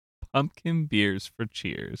Pumpkin beers for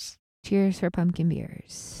cheers. Cheers for pumpkin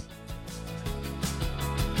beers.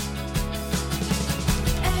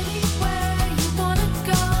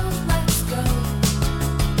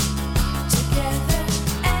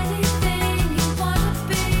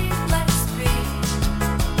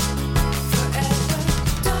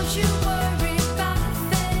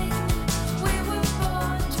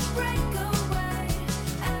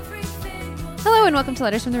 Hello and welcome to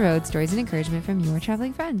Letters from the Road, stories and encouragement from your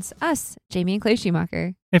traveling friends. Us, Jamie and Clay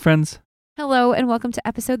Schumacher. Hey, friends. Hello and welcome to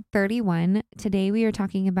episode 31. Today we are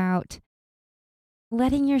talking about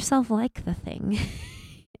letting yourself like the thing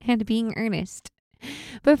and being earnest.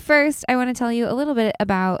 But first, I want to tell you a little bit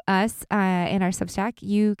about us and our Substack.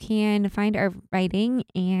 You can find our writing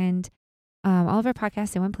and all of our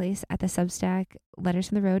podcasts in one place at the Substack,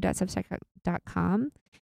 lettersfromtheroad.substack.com.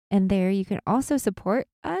 And there you can also support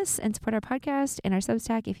us and support our podcast and our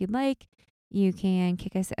Substack if you'd like. You can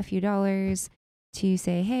kick us a few dollars to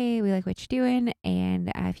say, hey, we like what you're doing.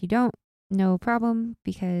 And if you don't, no problem,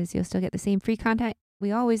 because you'll still get the same free content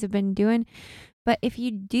we always have been doing. But if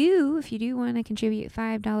you do want to contribute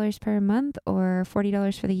 $5 per month or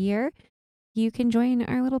 $40 for the year, you can join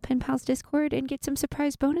our little Pen Pals Discord and get some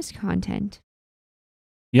surprise bonus content.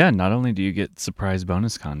 Yeah, not only do you get surprise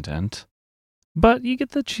bonus content, but you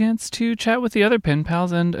get the chance to chat with the other pen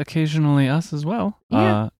pals and occasionally us as well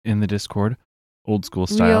in the Discord, old school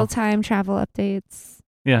style. Real-time travel updates,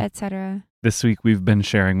 etc. This week we've been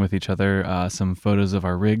sharing with each other some photos of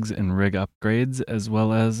our rigs and rig upgrades, as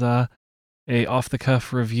well as a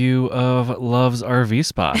off-the-cuff review of Love's RV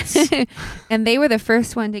spots. And they were the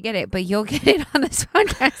first one to get it, but you'll get it on this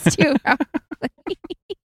podcast too, probably.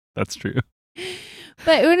 That's true.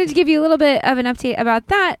 But we wanted to give you a little bit of an update about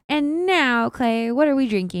that. And now, Clay, what are we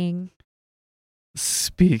drinking?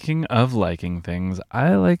 Speaking of liking things,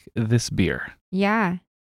 I like this beer. Yeah.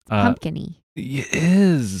 Pumpkin-y. It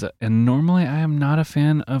is. And normally I am not a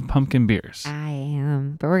fan of pumpkin beers. I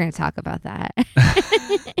am. But we're going to talk about that.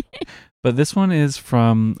 But this one is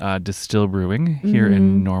from Distill Brewing here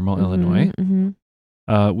in Normal, Illinois,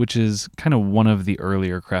 which is kind of one of the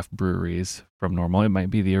earlier craft breweries from Normal. It might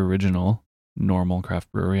be the original Normal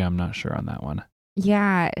craft brewery. I'm not sure on that one.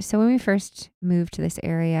 Yeah. So when we first moved to this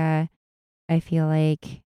area, I feel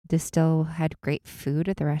like Distill had great food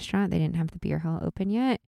at the restaurant. They didn't have the beer hall open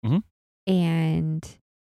yet. And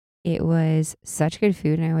it was such good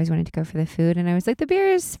food. And I always wanted to go for the food. And I was like, the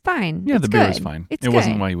beer is fine. Yeah, it's the beer good. is fine. It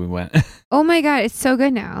wasn't why we went. Oh my God. It's so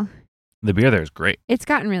good now. The beer there is great. It's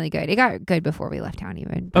gotten really good. It got good before we left town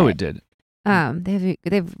even. Oh, it did.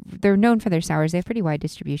 They're known for their sours. They have pretty wide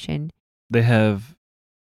distribution. They're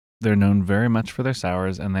known very much for their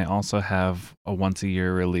sours, and they also have a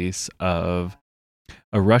once-a-year release of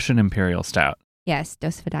a Russian Imperial Stout. Yes, До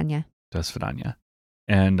свидания. До свидания.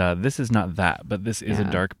 And this is not that, but this is a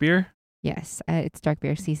dark beer. Yes, it's dark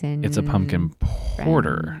beer season. It's a pumpkin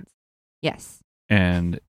porter. Friends. Yes.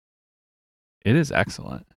 And it is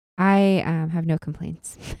excellent. I have no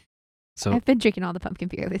complaints. So I've been drinking all the pumpkin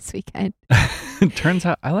beer this weekend. It turns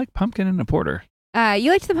out I like pumpkin in a porter.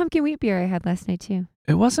 You liked the pumpkin wheat beer I had last night too.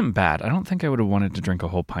 It wasn't bad. I don't think I would have wanted to drink a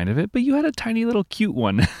whole pint of it, but you had a tiny little cute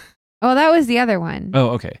one. Oh, that was the other one. Oh,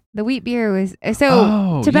 okay. The wheat beer was...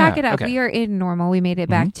 So, to back it up, we are in Normal. We made it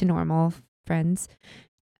back to Normal, friends.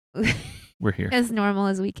 We're here. As normal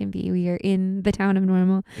as we can be. We are in the town of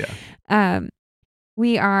Normal. Yeah.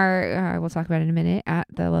 We are, we'll talk about it in a minute, at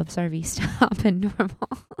the Love's RV stop in Normal.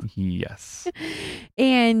 Yes.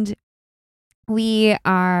 And we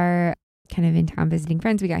are kind of in town visiting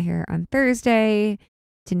friends. We got here on Thursday.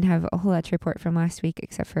 Didn't have a whole lot to report from last week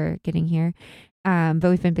except for getting here. But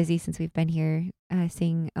we've been busy since we've been here,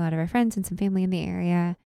 seeing a lot of our friends and some family in the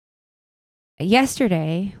area.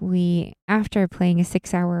 Yesterday, after playing a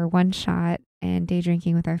 6-hour one-shot and day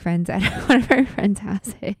drinking with our friends at one of our friends'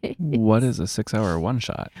 houses. What is a 6-hour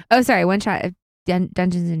one-shot? Oh, sorry. One-shot of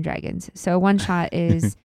Dungeons and Dragons. So one-shot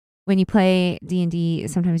is when you play D&D,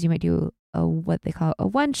 sometimes you might do what they call a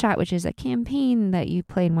one-shot, which is a campaign that you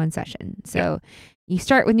play in one session. So you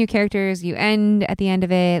start with new characters, you end at the end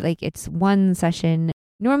of it. Like, it's one session.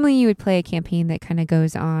 Normally you would play a campaign that kind of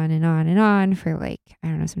goes on and on and on for, like, I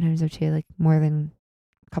don't know, sometimes up to like more than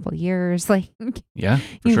a couple of years. Like, yeah,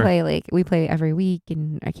 you play we play every week,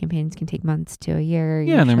 and our campaigns can take months to a year.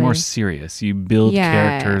 Yeah, and they're more serious. You build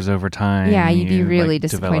characters over time. Yeah, you'd be really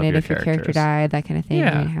disappointed if your character died, that kind of thing.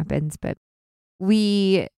 When it happens. But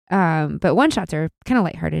but one shots are kind of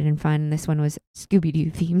lighthearted and fun. This one was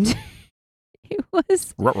Scooby-Doo themed. It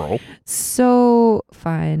was so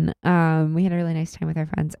fun. We had a really nice time with our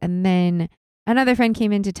friends. And then another friend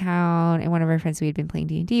came into town, and one of our friends we had been playing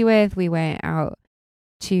D&D with, we went out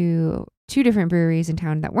to 2 different breweries in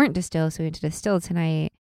town that weren't Distill. So we went to Distill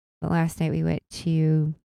tonight. But last night we went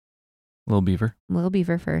to Little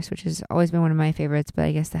Beaver first, which has always been one of my favorites, but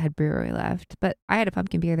I guess the head brewery left. But I had a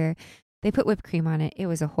pumpkin beer there. They put whipped cream on it. It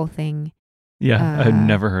was a whole thing. Yeah, I've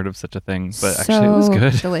never heard of such a thing, but actually it was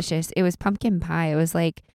good. Delicious. It was pumpkin pie. It was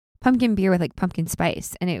like pumpkin beer with like pumpkin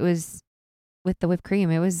spice, and it was with the whipped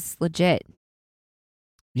cream. It was legit.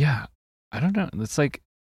 Yeah, I don't know. It's like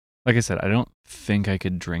I said, I don't think I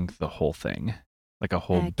could drink the whole thing, like a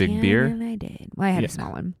whole big beer. And I did. Well, I had a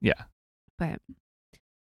small one. Yeah, but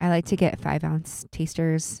I like to get 5-ounce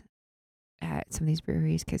tasters at some of these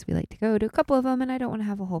breweries because we like to go to a couple of them, and I don't want to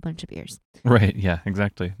have a whole bunch of beers. Right. Yeah,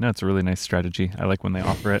 exactly. No, it's a really nice strategy. I like when they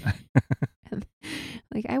offer it.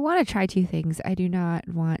 Like, I want to try 2 things. I do not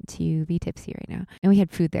want to be tipsy right now. And we had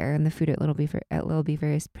food there, and the food at Little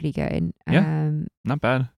Beaver is pretty good. Yeah, not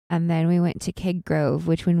bad. And then we went to Keg Grove,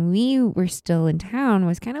 which when we were still in town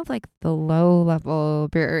was kind of like the low-level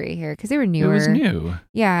brewery here because they were newer. It was new.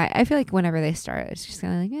 Yeah, I feel like whenever they start, it's just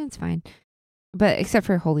kind of like, it's fine. But except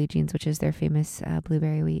for Holy Jeans, which is their famous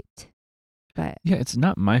blueberry wheat. But yeah, it's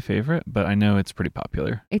not my favorite, but I know it's pretty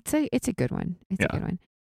popular. It's a good one. It's a good one.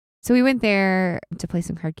 So we went there to play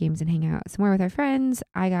some card games and hang out some more with our friends.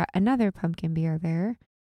 I got another pumpkin beer there.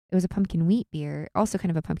 It was a pumpkin wheat beer, also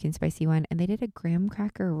kind of a pumpkin spicy one, and they did a graham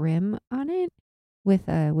cracker rim on it with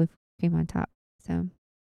whipped cream on top. So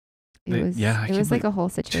it was like a whole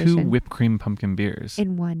situation. 2 whipped cream pumpkin beers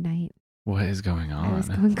in one night. What is going on? I was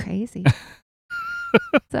going crazy.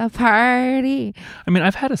 It's a party. I mean,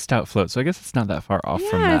 I've had a stout float, so I guess it's not that far off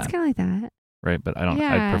from that. Yeah, it's kind of like that. Right, but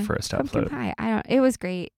I prefer a stout pumpkin float. Pie. It was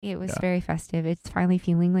great. It was very festive. It's finally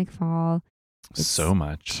feeling like fall. It's so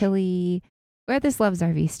much. Chilly. We're at this Love's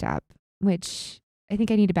RV stop, which I think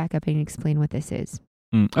I need to back up and explain what this is.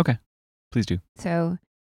 Okay, please do. So,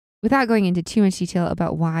 without going into too much detail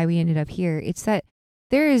about why we ended up here, it's that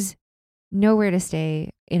there is nowhere to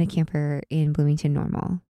stay in a camper in Bloomington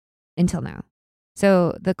Normal until now.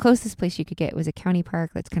 So the closest place you could get was a county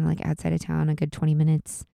park that's kind of like outside of town, a good 20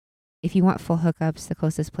 minutes. If you want full hookups, the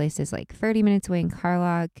closest place is like 30 minutes away in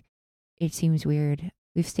Carlock. It seems weird.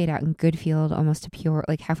 We've stayed out in Goodfield, almost to Peoria,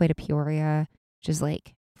 like halfway to Peoria, which is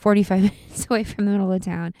like 45 minutes away from the middle of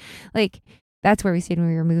town. Like, that's where we stayed when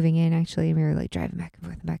we were moving in, actually. And we were like driving back and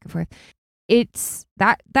forth and back and forth. It's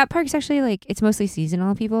that park's actually like, it's mostly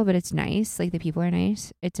seasonal people, but it's nice. Like, the people are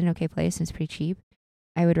nice. It's an okay place and it's pretty cheap.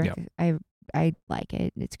 I would I like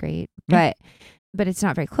it. It's great. Yeah. But it's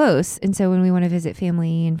not very close. And so when we want to visit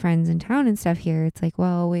family and friends in town and stuff here, it's like,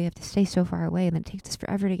 well, we have to stay so far away and then it takes us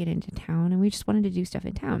forever to get into town. And we just wanted to do stuff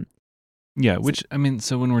in town. Yeah, which, I mean,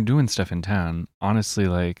 so when we're doing stuff in town, honestly,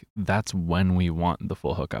 like, that's when we want the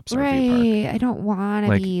full hookups. Right. RV park. I don't want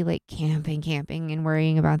to be like camping and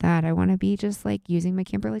worrying about that. I want to be just like using my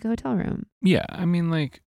camper like a hotel room. Yeah, I mean,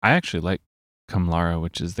 like, I actually like Cumlara,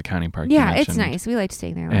 which is the county park. Yeah, it's nice. We liked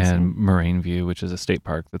staying there. And Moraine View, which is a state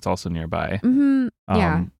park that's also nearby. Mm-hmm.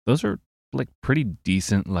 Yeah, those are like pretty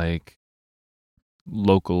decent, like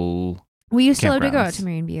local. We used to love to go out to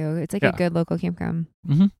Moraine View. It's like a good local campground.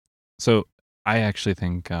 Mm-hmm. So I actually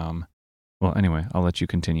think. Well, anyway, I'll let you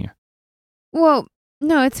continue. Well,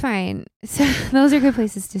 no, it's fine. So those are good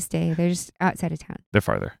places to stay. They're just outside of town. They're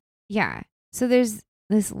farther. Yeah. So there's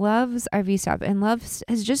this Love's RV stop, and Love's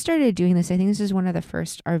has just started doing this. I think this is one of the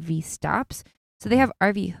first RV stops. So they have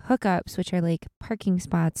RV hookups, which are like parking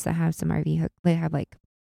spots that have some RV They have like,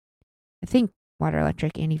 I think, water,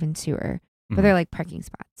 electric, and even sewer, but they're like parking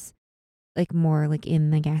spots, like more like in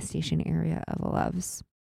the gas station area of a Love's.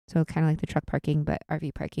 So kind of like the truck parking, but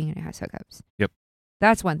RV parking, and it has hookups. Yep.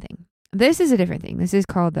 That's one thing. This is a different thing. This is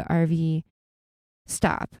called the RV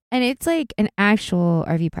stop, and it's like an actual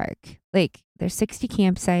RV park. Like, there's 60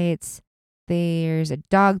 campsites. There's a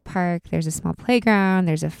dog park. There's a small playground.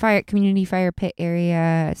 There's a community fire pit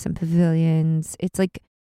area, some pavilions. It's like,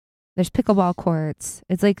 there's pickleball courts.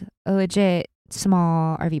 It's like a legit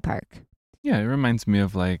small RV park. Yeah, it reminds me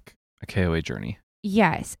of like a KOA journey.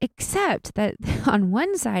 Yes, except that on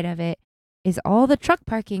one side of it is all the truck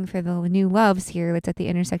parking for the new Loves here that's at the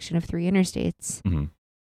intersection of 3 interstates. Mm-hmm.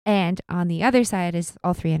 And on the other side is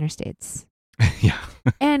all 3 interstates. Yeah.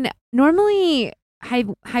 And normally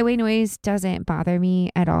highway noise doesn't bother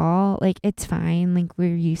me at all. Like, it's fine. Like,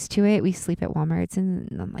 we're used to it. We sleep at Walmarts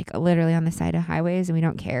and like literally on the side of highways, and we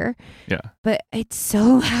don't care. Yeah. But it's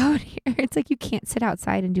so loud here. It's like you can't sit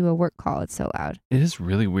outside and do a work call. It's so loud. It is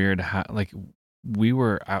really weird how, like, we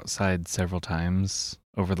were outside several times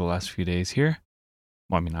over the last few days here.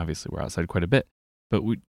 Well, I mean, obviously we're outside quite a bit, but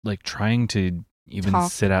we like trying to even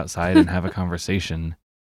sit outside and have a conversation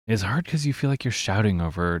It's hard because you feel like you're shouting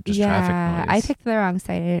over just traffic noise. I picked the wrong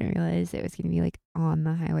side. I didn't realize it was going to be like on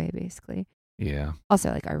the highway, basically. Yeah.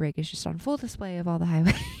 Also, like our rig is just on full display of all the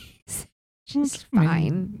highways. Which is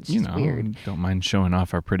fine. It's just weird. Don't mind showing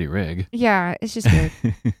off our pretty rig. Yeah, it's just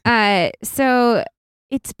weird. So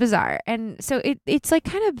it's bizarre. And so it's like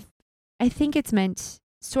kind of, I think it's meant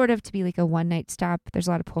sort of to be like a one night stop. There's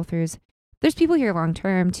a lot of pull throughs. There's people here long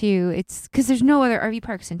term too. It's because there's no other RV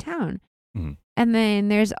parks in town. Mm. And then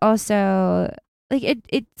there's also like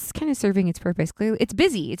it's kind of serving its purpose. Clearly, it's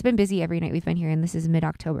busy. It's been busy every night we've been here, and this is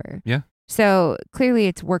mid-October. Yeah. So clearly,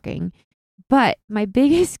 it's working. But my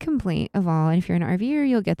biggest complaint of all, and if you're an RVer,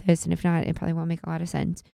 you'll get this, and if not, it probably won't make a lot of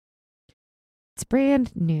sense. It's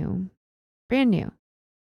brand new,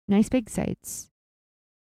 nice big sites.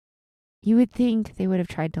 You would think they would have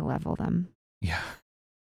tried to level them. Yeah.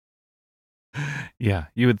 Yeah,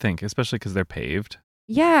 you would think, especially because they're paved.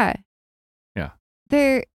 Yeah. Yeah.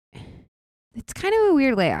 It's kind of a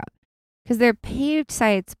weird layout because they're paved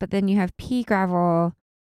sites, but then you have pea gravel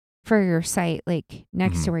for your site, like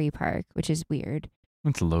next to where you park, which is weird.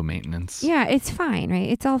 It's low maintenance. Yeah, it's fine, right?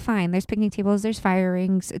 It's all fine. There's picnic tables, there's fire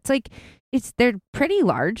rings. It's like, they're pretty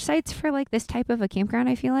large sites for like this type of a campground,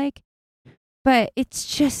 I feel like. But it's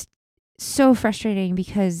just so frustrating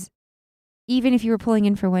because even if you were pulling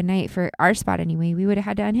in for one night, for our spot anyway, we would have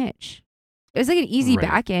had to unhitch. It was like an easy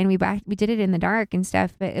back end. We did it in the dark and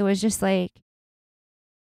stuff, but it was just like,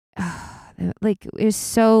 like it was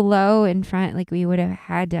so low in front, like we would have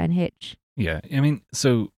had to unhitch. Yeah, I mean,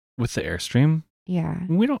 so with the Airstream, yeah,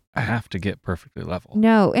 we don't have to get perfectly level.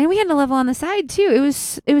 No, and we had to level on the side too.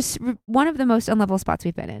 It was one of the most unlevel spots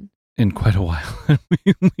we've been in quite a while.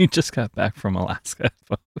 We just got back from Alaska,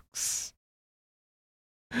 folks.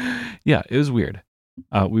 Yeah, it was weird.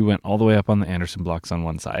 We went all the way up on the Anderson blocks on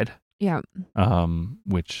one side. Yeah.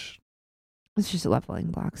 Which it's just leveling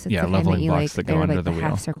blocks. It's leveling blocks that go under like the wheel.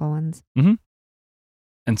 Half circle ones. Mm-hmm.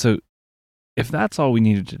 And so, if that's all we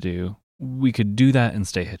needed to do, we could do that and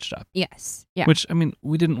stay hitched up. Yes. Yeah. Which, I mean,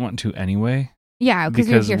 we didn't want to anyway. Yeah,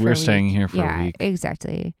 because we're staying here for a week. Yeah,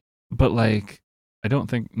 exactly. But like,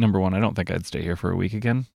 number one, I don't think I'd stay here for a week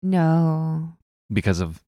again. No. Because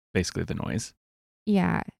of basically the noise.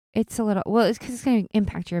 Yeah, it's a little. Well, it's because it's going to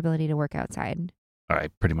impact your ability to work outside. I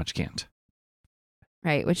pretty much can't.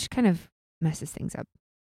 Right, which kind of messes things up.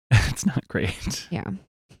 It's not great. Yeah.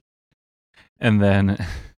 And then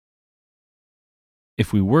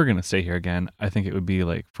if we were going to stay here again, I think it would be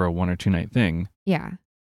like for a 1 or 2 night thing. Yeah.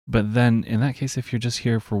 But then in that case, if you're just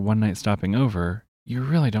here for one night stopping over, you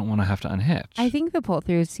really don't want to have to unhitch. I think the pull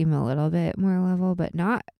throughs seem a little bit more level, but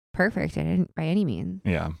not perfect by any means.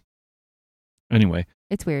 Yeah. Anyway.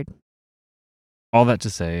 It's weird. All that to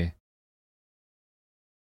say,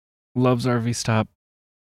 Love's RV stop.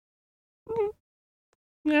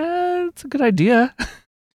 Yeah, it's a good idea.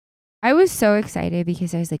 I was so excited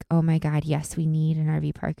because I was like, oh my God, yes, we need an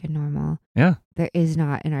RV park in Normal. Yeah. There is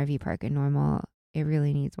not an RV park in Normal. It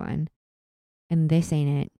really needs one. And this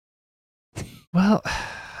ain't it. Well,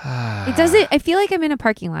 it doesn't. I feel like I'm in a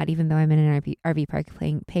parking lot, even though I'm in an RV park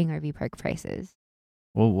paying RV park prices.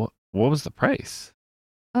 Well, what was the price?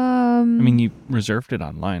 I mean, you reserved it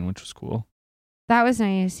online, which was cool. That was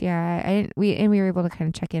nice. Yeah, we were able to kind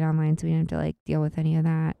of check it online, so we didn't have to like deal with any of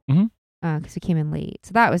that. Because we came in late,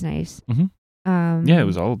 so that was nice. Yeah, it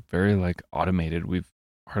was all very like automated. We've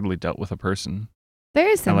hardly dealt with a person. There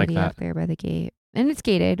is somebody up there by the gate, and it's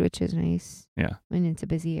gated, which is nice. Yeah, when it's a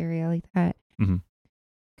busy area like that. Mm-hmm.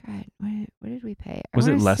 God, what did we pay? Was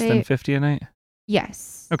it less than $50 a night?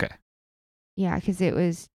 Yes. Okay. Yeah, because it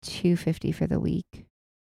was $250 for the week.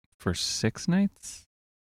 For 6 nights?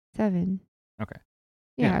 7. Okay.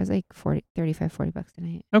 Yeah, it was like $40 a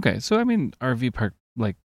night. Okay, so I mean, RV park,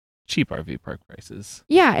 like cheap RV park prices.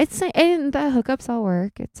 Yeah, it's like, and the hookups all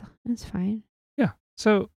work. It's fine. Yeah.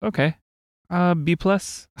 So okay, B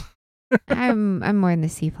plus. I'm more in the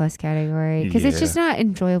C plus category because it's just not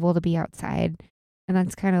enjoyable to be outside, and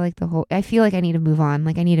that's kind of like the whole. I feel like I need to move on.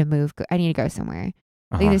 Like I need to move. I need to go somewhere.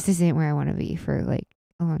 Like this isn't where I want to be for like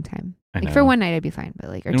a long time. Like for one night I'd be fine, but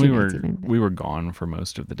like or 2 nights even. We were gone for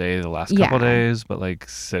most of the day the last couple days, but like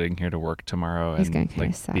sitting here to work tomorrow and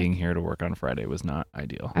like being here to work on Friday was not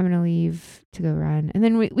ideal. I'm gonna leave to go run, and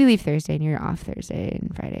then we leave Thursday, and you're off Thursday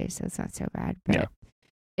and Friday, so it's not so bad. But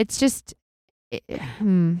it's just,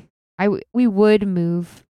 we would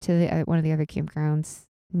move to one of the other campgrounds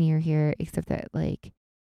near here, except that like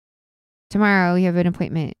tomorrow we have an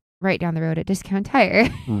appointment right down the road at Discount Tire.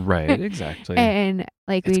 Right, exactly. And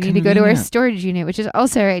like we need to go to our storage unit, which is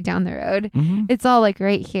also right down the road. Mm-hmm. It's all like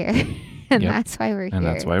right here. And that's why we're here. And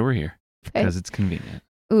that's why we're here. Because it's convenient.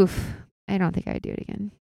 Oof. I don't think I would do it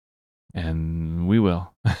again. And we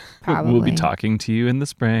will. Probably. We'll be talking to you in the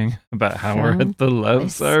spring about how we're From at the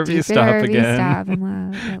Love's RV stop RV again. Stop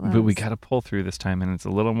in at But we Love's. got to pull through this time, and it's a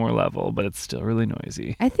little more level, but it's still really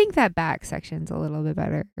noisy. I think that back section's a little bit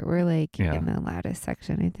better. We're like Yeah. in the loudest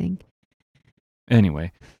section, I think.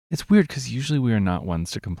 Anyway, it's weird because usually we are not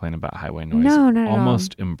ones to complain about highway noise. No, not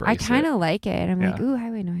Almost at all. embrace I it. kind of like it. I'm like, Yeah. ooh,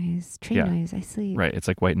 highway noise, train Yeah. noise. I sleep. Right. It's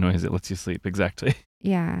like white noise. It lets you sleep. Exactly.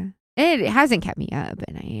 Yeah. It hasn't kept me up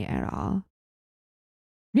at night at all.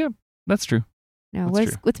 That's true. No,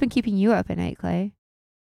 That's true. what's been keeping you up at night, Clay?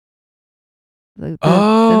 The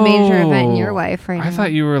major event in your life right now. I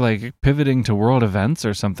thought you were like pivoting to world events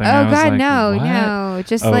or something. Oh I was God, like, no, what? no.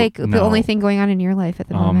 Just Oh, like the no. only thing going on in your life at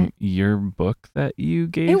the moment. Your book that you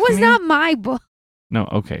gave It was me? not my book. No,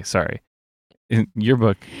 okay, sorry. Your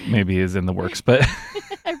book maybe is in the works, but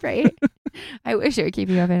Right. I wish it would keep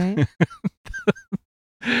you up at night.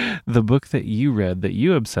 the book that you read that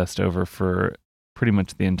you obsessed over for pretty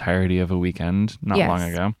much the entirety of a weekend not Yes. long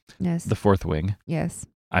ago, Yes. The Fourth Wing. Yes.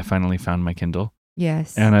 I finally found my Kindle,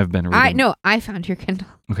 Yes. and I've been reading. I found your Kindle.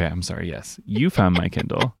 Okay, I'm sorry. Yes, you found my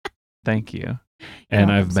Kindle. Thank you. And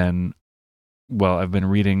welcome, I've been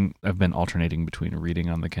reading. I've been alternating between reading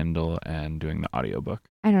on the Kindle and doing the audiobook.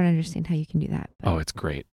 I don't understand how you can do that. Oh, it's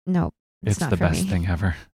great. No, It's not the for best me. thing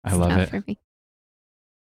ever. I It's love not it. for me.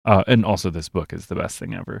 And also, this book is the best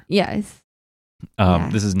thing ever. Yes. Yeah.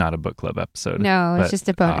 This is not a book club episode. No, it's but, just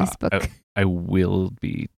a bonus book. I will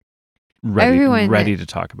be ready to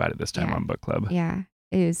talk about it this time Yeah. on book club Yeah,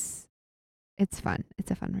 it's fun. It's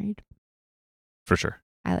a fun read. for sure.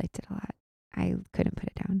 I liked it a lot. I couldn't put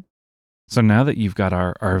it down. So now that you've got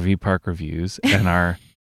our RV park reviews and our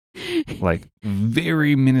like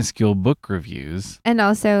very minuscule book reviews, And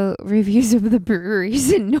also reviews of the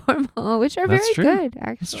breweries in Normal, which are That's very true. good,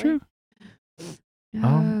 actually. That's true.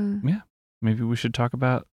 Yeah, maybe we should talk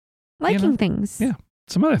about liking things. yeah.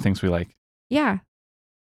 some other things we like. Yeah.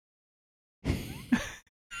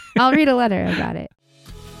 I'll read a letter about it.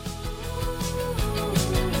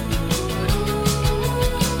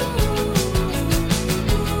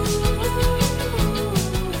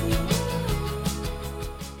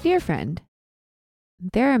 Dear friend,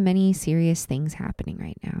 there are many serious things happening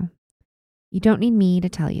right now. You don't need me to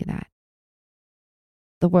tell you that.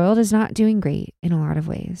 The world is not doing great in a lot of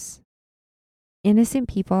ways. Innocent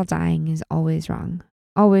people dying is always wrong,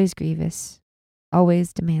 always grievous,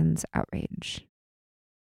 always demands outrage.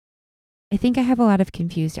 I think I have a lot of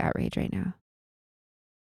confused outrage right now.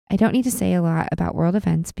 I don't need to say a lot about world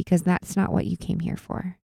events because that's not what you came here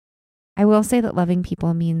for. I will say that loving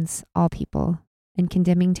people means all people, and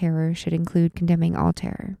condemning terror should include condemning all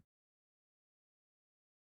terror.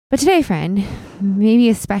 But today, friend, maybe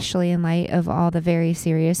especially in light of all the very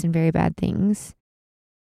serious and very bad things,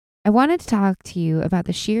 I wanted to talk to you about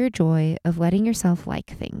the sheer joy of letting yourself like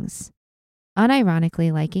things.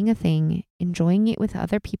 Unironically liking a thing, enjoying it with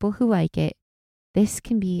other people who like it, this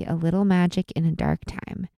can be a little magic in a dark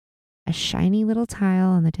time, a shiny little tile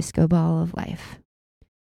on the disco ball of life.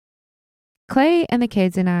 Clay and the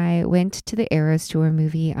kids and I went to the Eras Tour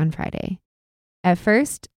movie on Friday. At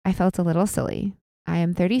first, I felt a little silly. I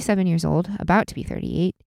am 37 years old, about to be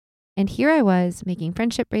 38, and here I was making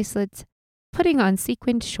friendship bracelets, putting on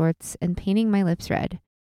sequined shorts, and painting my lips red.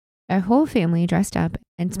 Our whole family dressed up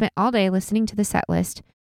and spent all day listening to the set list,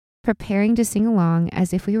 preparing to sing along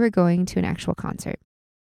as if we were going to an actual concert.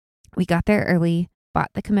 We got there early,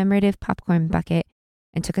 bought the commemorative popcorn bucket,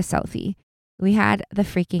 and took a selfie. We had the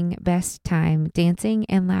freaking best time dancing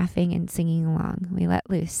and laughing and singing along. We let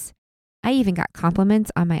loose. I even got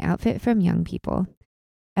compliments on my outfit from young people.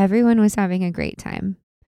 Everyone was having a great time.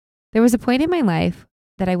 There was a point in my life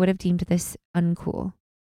that I would have deemed this uncool.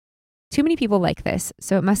 Too many people like this,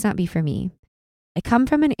 so it must not be for me. I come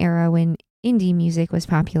from an era when indie music was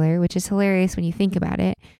popular, which is hilarious when you think about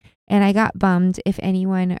it, and I got bummed if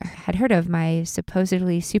anyone had heard of my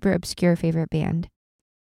supposedly super obscure favorite band.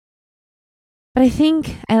 But I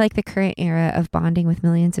think I like the current era of bonding with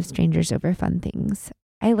millions of strangers over fun things.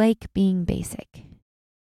 I like being basic.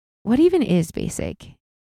 What even is basic?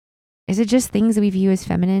 Is it just things that we view as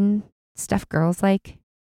feminine, stuff girls like?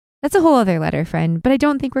 That's a whole other letter, friend, but I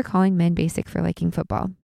don't think we're calling men basic for liking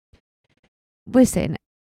football. Listen,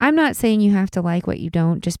 I'm not saying you have to like what you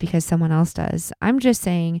don't just because someone else does. I'm just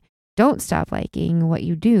saying don't stop liking what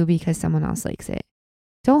you do because someone else likes it.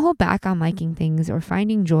 Don't hold back on liking things or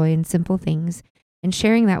finding joy in simple things and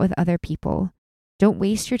sharing that with other people. Don't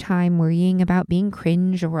waste your time worrying about being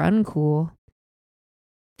cringe or uncool.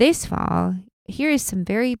 This fall, here is some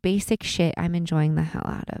very basic shit I'm enjoying the hell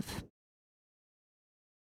out of.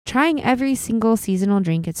 Trying every single seasonal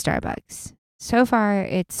drink at Starbucks. So far,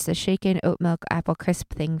 it's the shaken oat milk apple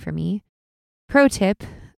crisp thing for me. Pro tip,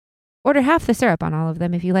 order half the syrup on all of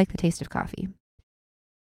them if you like the taste of coffee.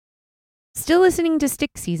 Still listening to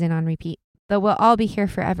Stick Season on repeat, the We'll All Be Here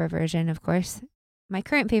Forever version, of course. My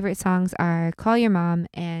current favorite songs are Call Your Mom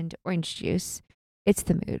and Orange Juice. It's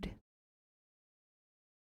the mood.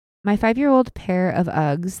 My 5-year-old pair of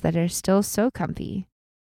Uggs that are still so comfy.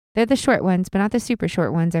 They're the short ones, but not the super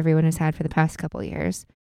short ones everyone has had for the past couple years.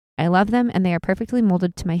 I love them and they are perfectly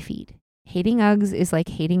molded to my feet. Hating Uggs is like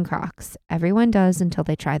hating Crocs. Everyone does until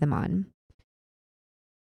they try them on.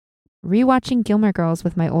 Rewatching Gilmore Girls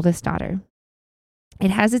with my oldest daughter.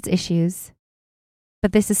 It has its issues,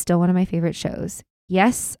 but this is still one of my favorite shows.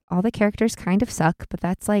 Yes, all the characters kind of suck, but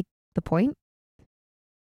that's like the point.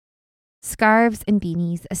 Scarves and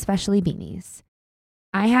beanies, especially beanies.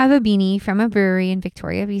 I have a beanie from a brewery in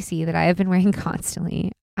Victoria, BC that I have been wearing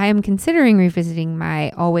constantly. I am considering revisiting my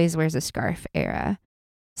always wears a scarf era.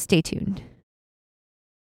 Stay tuned.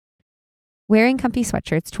 Wearing comfy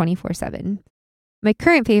sweatshirts 24/7. My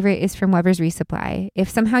current favorite is from Weber's Resupply. If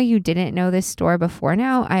somehow you didn't know this store before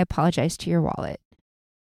now, I apologize to your wallet.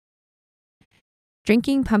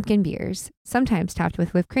 Drinking pumpkin beers, sometimes topped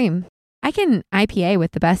with whipped cream. I can IPA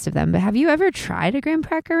with the best of them, but have you ever tried a graham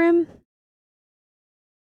cracker rim?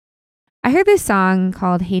 I heard this song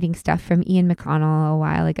called Hating Stuff from Ian McConnell a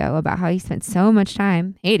while ago about how he spent so much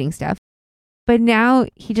time hating stuff, but now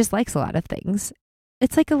he just likes a lot of things.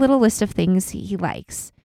 It's like a little list of things he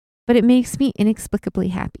likes, but it makes me inexplicably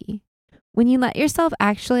happy. When you let yourself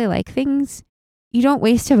actually like things, you don't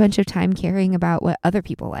waste a bunch of time caring about what other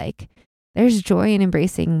people like. There's joy in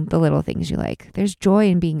embracing the little things you like. There's joy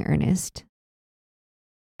in being earnest.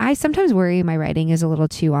 I sometimes worry my writing is a little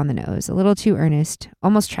too on the nose, a little too earnest,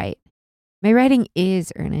 almost trite. My writing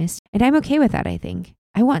is earnest, and I'm okay with that, I think.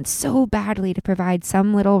 I want so badly to provide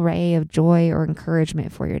some little ray of joy or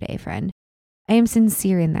encouragement for your day, friend. I am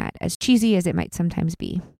sincere in that, as cheesy as it might sometimes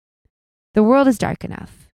be. The world is dark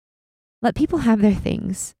enough. Let people have their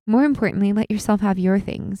things. More importantly, let yourself have your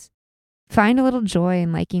things. Find a little joy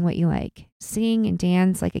in liking what you like. Sing and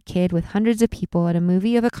dance like a kid with hundreds of people at a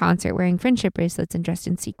movie of a concert wearing friendship bracelets and dressed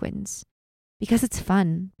in sequins. Because it's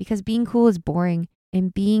fun. Because being cool is boring.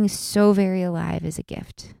 And being so very alive is a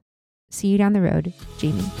gift. See you down the road,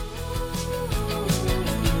 Jamie.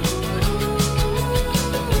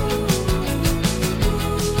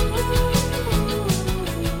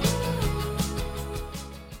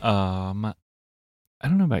 I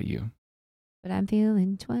don't know about you, but I'm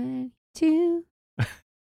feeling 22. I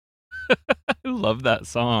love that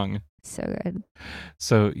song. So good.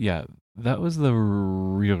 So yeah, that was the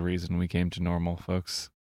real reason we came to Normal, folks.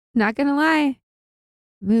 Not gonna lie,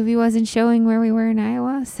 movie wasn't showing where we were in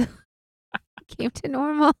Iowa, so came to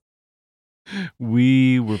Normal.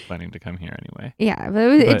 We were planning to come here anyway. Yeah,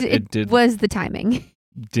 but it was the timing.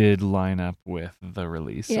 Did line up with the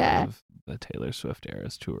release of the Taylor Swift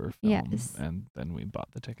Eras Tour film. Yes. And then we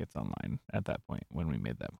bought the tickets online at that point when we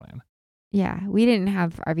made that plan. Yeah, we didn't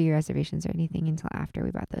have RV reservations or anything until after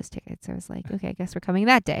we bought those tickets. So I was like, okay, I guess we're coming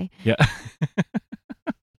that day. Yeah.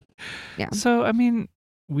 Yeah. So, I mean,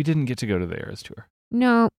 we didn't get to go to the Eras Tour.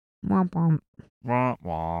 No. Womp womp. Womp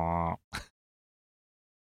womp.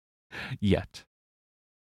 Yet.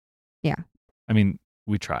 Yeah. I mean,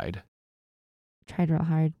 we tried. Tried real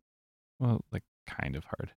hard. Well, like kind of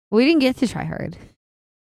hard. We didn't get to try hard.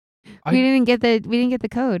 We didn't get the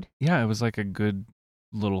code. Yeah, it was like a good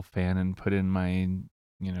little fan and put in my,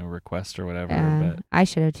 request or whatever. But I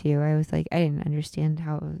should have too. I was like, I didn't understand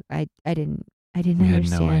how I didn't we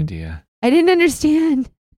understand. had no idea. I didn't understand.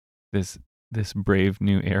 This brave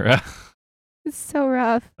new era. It's so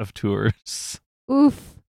rough. Of tours.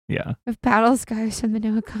 Oof. Yeah. Of battle scars from the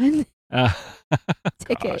NoahCon.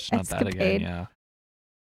 Ticket Gosh, not that again. Yeah.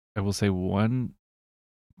 I will say one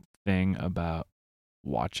thing about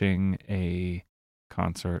watching a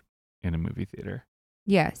concert in a movie theater.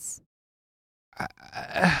 Yes.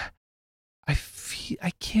 I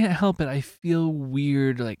can't help it. I feel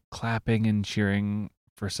weird like clapping and cheering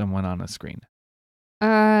for someone on a screen.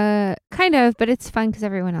 Kind of, but it's fun because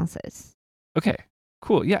everyone else is. Okay,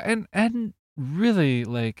 cool. Yeah, and really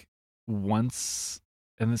like once,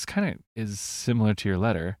 and this kind of is similar to your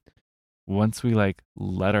letter, once we like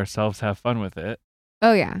let ourselves have fun with it.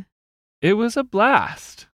 Oh yeah. It was a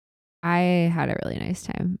blast. I had a really nice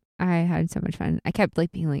time. I had so much fun. I kept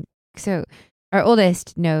like being like, so our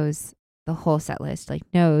oldest knows the whole set list, like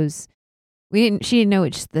knows she didn't know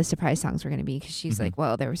which the surprise songs were going to be because she's like,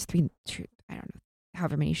 well, there was three, I don't know,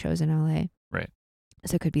 however many shows in LA. Right.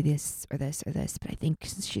 So it could be this or this or this, but I think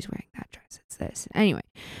since she's wearing that dress, it's this. Anyway,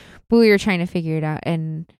 but we were trying to figure it out,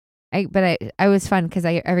 and I was fun because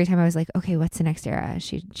every time I was like, okay, what's the next era?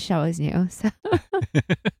 She always knew. So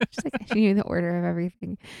she's like, she knew the order of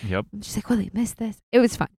everything. Yep. And she's like, well, they missed this. It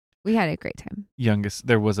was fun. We had a great time. Youngest,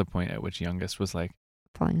 there was a point at which youngest was like,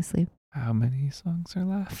 falling asleep. how many songs are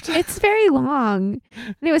left? It's very long.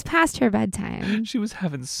 And it was past her bedtime. She was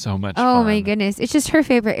having so much Oh fun. my goodness. It's just her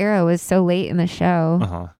favorite era was so late in the show.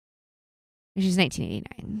 Uh-huh. Which is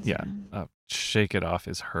 1989. So. Yeah. Shake It Off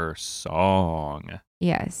is her song.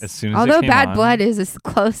 Yes. As soon as although it came Bad on, Blood is a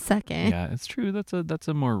close second. Yeah, it's true. That's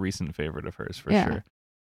a more recent favorite of hers for sure.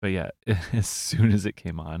 But yeah, as soon as it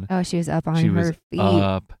came on, oh, she was up on she her was feet.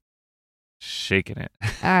 up, shaking it.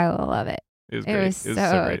 I love it. It was It great. was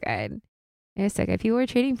so good. It was so good. People were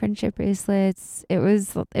trading friendship bracelets. It was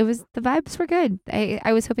the vibes were good.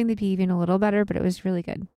 I was hoping they'd be even a little better, but it was really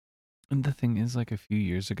good. And the thing is, like a few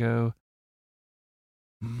years ago,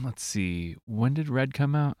 let's see, when did Red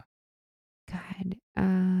come out? God.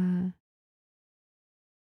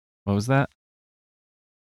 What was that?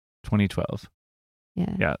 2012.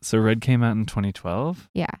 Yeah. Yeah. So Red came out in 2012.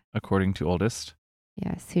 Yeah. According to Oldest.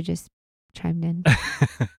 Yes. Who just chimed in.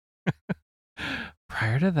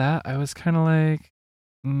 Prior to that, I was kind of like,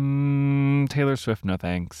 Taylor Swift, no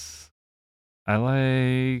thanks. I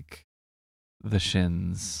like the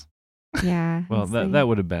Shins. Yeah. Well, that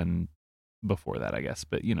would have been before that, I guess,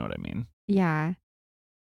 but you know what I mean. Yeah.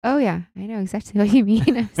 Oh yeah, I know exactly what you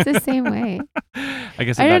mean. It's the same way. I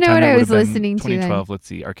guess I don't know what I was listening to. 2012. Let's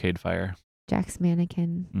see, Arcade Fire. Jack's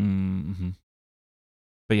Mannequin. Mm-hmm.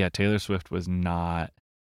 But yeah, Taylor Swift was not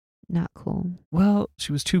cool. Well,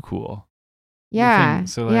 she was too cool. Yeah.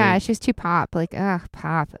 So yeah, she was too pop. Like,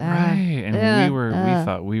 pop. Right. And we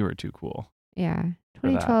thought we were too cool. Yeah.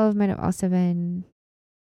 2012 might have also been.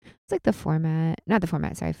 It's like the format, not the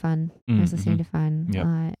format. Sorry, Fun. I was listening to Fun. Yep.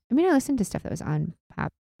 I mean, I listened to stuff that was on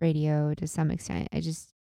pop radio to some extent. It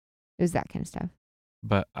was that kind of stuff.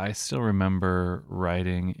 But I still remember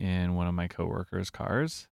riding in one of my coworkers'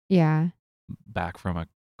 cars. Yeah. Back from a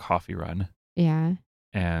coffee run. Yeah.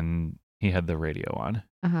 And he had the radio on.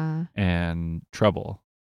 Uh-huh. And Trouble.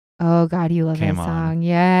 Oh God, you love that song. On.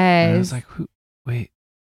 Yes. And I was like, who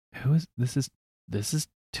is this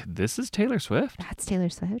is Taylor Swift? That's Taylor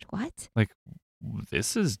Swift? What? Like,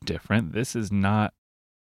 this is different. This is not,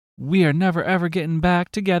 we are never ever getting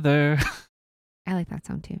back together. I like that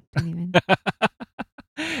song too. Don't even.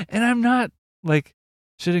 And I'm not like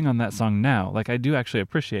shitting on that song now. Like, I do actually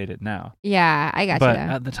appreciate it now. Yeah, I got you. But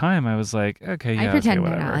at the time, I was like, okay, yeah, I pretend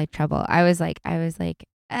whatever. to not like Trouble. I was like,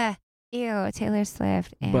 ew, Taylor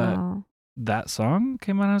Swift. Ew. But that song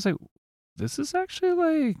came on, I was like, this is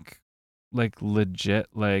actually like legit.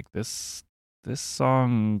 Like this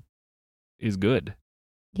song is good.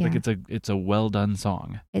 Yeah. Like it's a well done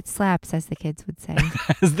song. It slaps, as the kids would say.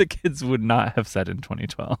 As the kids would not have said in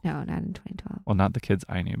 2012. No, not in 2012. Well, not the kids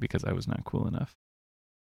I knew because I was not cool enough.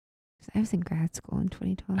 I was in grad school in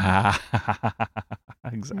 2012.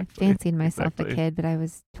 Exactly. I fancied myself a kid, but I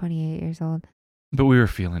was 28 years old. But we were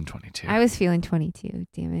feeling 22. I was feeling 22.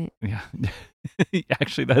 Damn it. Yeah.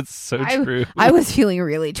 Actually, that's so true. I was feeling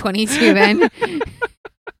really 22 then.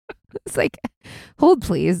 It's like, hold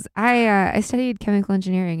please. I studied chemical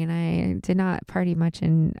engineering and I did not party much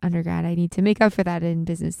in undergrad. I need to make up for that in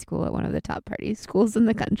business school at one of the top party schools in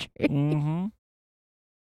the country. Mm-hmm.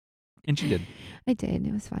 And she did. I did.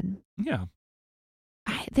 It was fun. Yeah.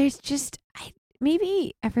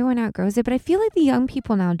 Maybe everyone outgrows it, but I feel like the young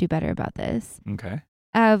people now do better about this. Okay.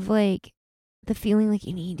 Of like the feeling like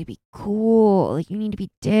you need to be cool, like you need to be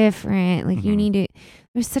different, like you need to.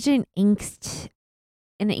 There's such an angstiness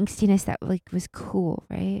that like was cool,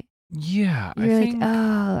 right? Yeah, You're like,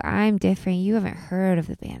 oh, I'm different. You haven't heard of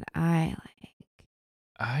the band I like.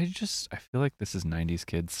 I feel like this is 90s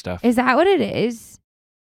kids stuff. Is that what it is?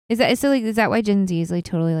 Is that why Gen Z is like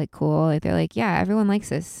totally like cool? Like they're like, yeah, everyone likes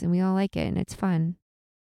this and we all like it and it's fun.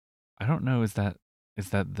 I don't know. Is that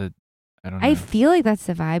the? I don't know. I feel like that's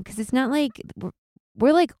the vibe because it's not like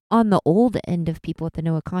we're like on the old end of people at the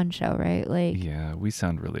Noah Khan show, right? Like, yeah, we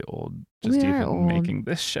sound really old just even old. making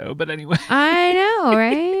this show. But anyway, I know,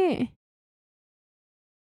 right?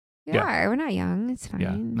 Yeah, we're not young. It's fine.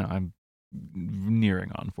 Yeah, no, I'm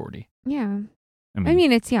nearing on 40. Yeah. I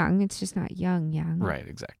mean, it's young. It's just not young. Right,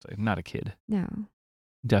 exactly. Not a kid. No.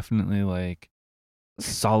 Definitely like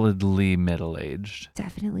solidly middle-aged.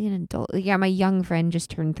 Definitely an adult. Yeah, my young friend just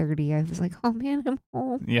turned 30. I was like, oh man, I'm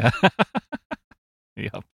home. Yeah.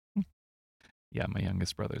 Yep. Yeah, my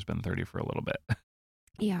youngest brother's been 30 for a little bit.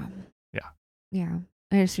 Yeah. Yeah. Yeah.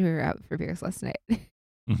 I just we were out for beers last night.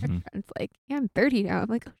 My friend's like, yeah, I'm 30 now. I'm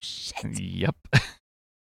like, oh shit. Yep.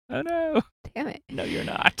 Oh no. Damn it. No, you're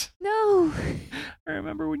not. No. I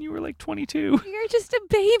remember when you were like 22. You're just a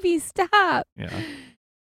baby. Stop. Yeah.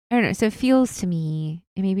 I don't know. So it feels to me,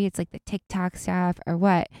 and maybe it's like the TikTok stuff or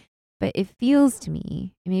what, but it feels to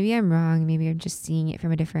me, and maybe I'm wrong. Maybe I'm just seeing it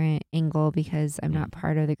from a different angle because I'm not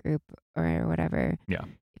part of the group or whatever. Yeah.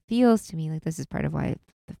 It feels to me like this is part of why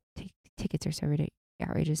the tickets are so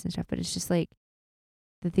outrageous and stuff, but it's just like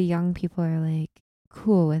that the young people are like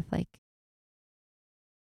cool with like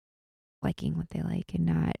liking what they like and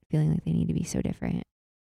not feeling like they need to be so different.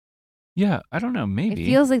 Yeah, I don't know. Maybe it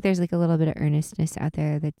feels like there's like a little bit of earnestness out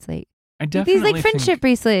there that's like I definitely these like friendship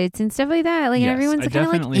bracelets and stuff like that. Like Yes, and everyone's I kind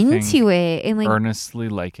of like definitely into it and like earnestly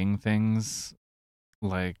liking things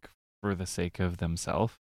like for the sake of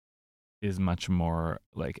themselves is much more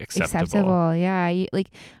like acceptable. Yeah,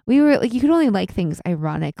 like we were like you could only like things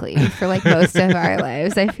ironically for like most of our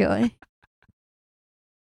lives. I feel like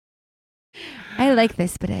I like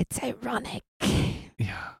this, but it's ironic.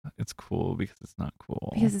 Yeah, it's cool because it's not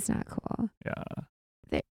cool. Yeah.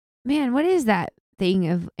 Man, what is that thing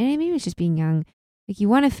of, and maybe it's just being young. Like you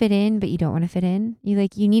want to fit in, but you don't want to fit in.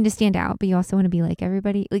 You need to stand out, but you also want to be like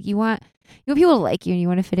everybody. Like you want people to like you and you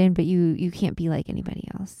want to fit in, but you can't be like anybody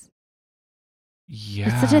else. Yeah.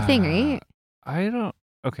 It's such a thing, right?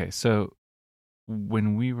 Okay, so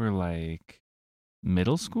when we were like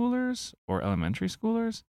middle schoolers or elementary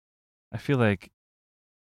schoolers, I feel like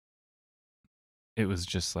it was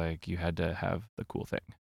just like you had to have the cool thing.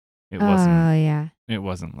 It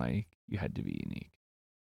wasn't like you had to be unique.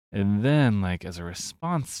 And then like as a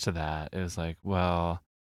response to that, it was like, well,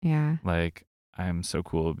 yeah, like I'm so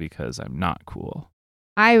cool because I'm not cool.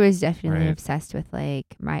 I was definitely obsessed with like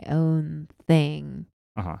my own thing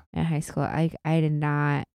in high school. I did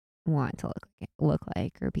not want to look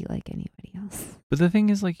like or be like anybody else. But the thing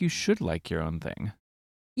is, like, you should like your own thing.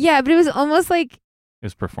 Yeah, but it was almost like it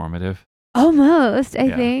was performative. Almost,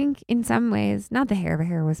 I think, in some ways. Not the hair. The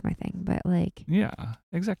hair was my thing, but like yeah,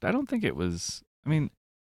 exactly. I don't think it was. I mean,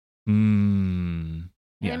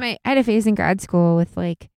 yeah. I had a phase in grad school with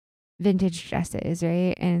like vintage dresses,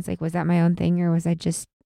 right? And it's like, was that my own thing or was I just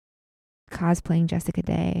cosplaying Jessica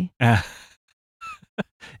Day?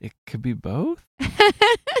 It could be both.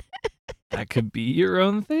 That could be your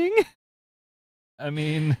own thing. I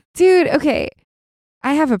mean, dude, okay.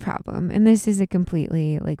 I have a problem, and this is a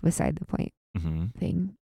completely like beside the point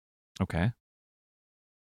thing. Okay.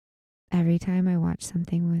 Every time I watch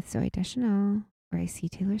something with Zooey Deschanel or I see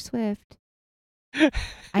Taylor Swift,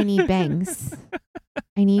 I need bangs.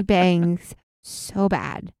 I need bangs so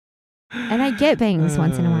bad. And I get bangs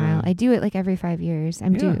once in a while. I do it like every 5 years.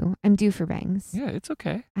 I'm due for bangs. Yeah, it's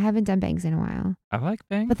okay. I haven't done bangs in a while. I like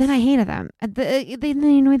bangs. But then I hated them. They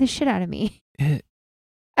annoy the shit out of me.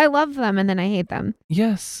 I love them and then I hate them.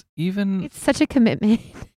 Yes, even... It's such a commitment.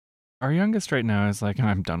 Our youngest right now is like,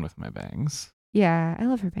 I'm done with my bangs. Yeah, I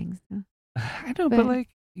love her bangs though. I know, but like...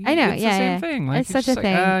 I know, it's the same thing. Like, it's such a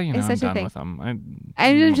thing. I'm such done a thing. with them.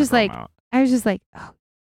 I was just like, oh,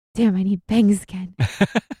 damn, I need bangs again.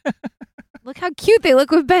 Look how cute they look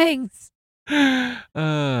with bangs. Jamie.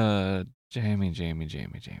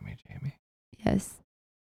 Yes.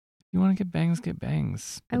 You want to get bangs.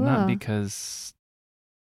 But not because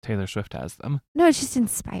Taylor Swift has them. No, it's just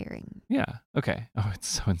inspiring. Yeah. Okay. Oh, it's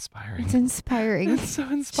so inspiring. It's inspiring. It's so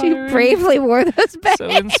inspiring. She bravely wore those bangs. So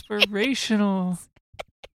inspirational.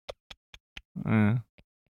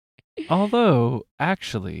 Although,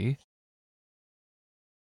 actually,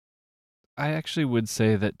 I actually would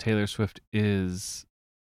say that Taylor Swift is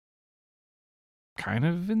kind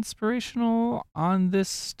of inspirational on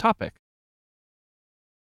this topic.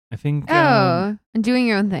 I think. And doing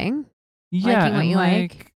your own thing. Yeah, liking what you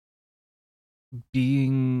like.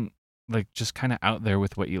 Being like just kind of out there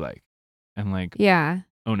with what you like, and like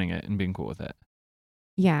owning it and being cool with it.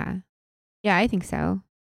 Yeah, I think so.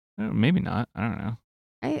 Maybe not. I don't know.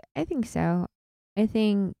 I think so. I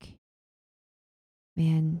think,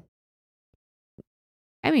 man.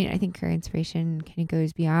 I mean, I think her inspiration kind of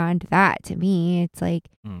goes beyond that to me. It's like,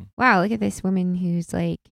 wow, look at this woman who's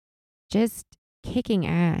like just kicking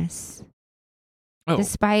ass. Oh,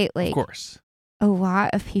 despite like, of course, a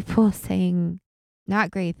lot of people saying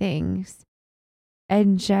not great things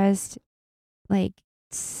and just like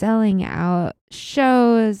selling out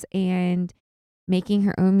shows and making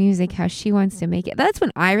her own music how she wants to make it. That's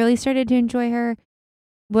when I really started to enjoy her,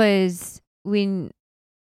 was when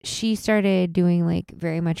she started doing like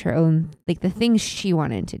very much her own, like the things she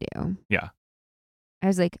wanted to do. Yeah. I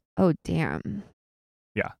was like, oh, damn.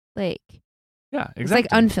 Yeah. Like, yeah, exactly. It's like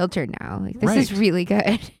unfiltered now. Like, this is really good.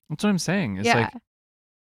 That's what I'm saying. It's like,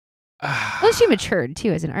 Well, she matured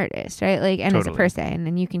too as an artist, right? Like, and as a Totally. person,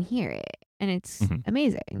 and you can hear it, and it's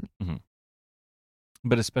amazing.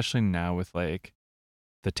 But especially now with like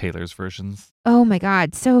the Taylor's versions. Oh my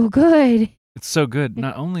God, so good. It's so good.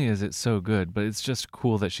 Not only is it so good, but it's just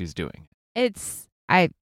cool that she's doing it. I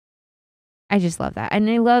just love that, and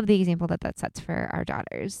I love the example that sets for our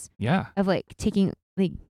daughters. Yeah. Of like taking,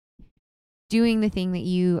 like, doing the thing that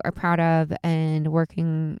you are proud of and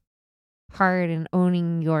working hard and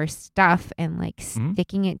owning your stuff and like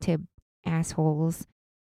sticking it to assholes.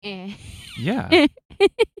 Yeah.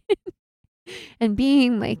 And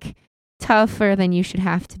being like tougher than you should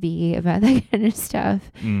have to be about that kind of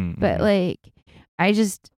stuff. But like, I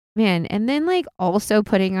just, man, and then like also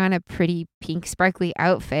putting on a pretty pink sparkly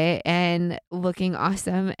outfit and looking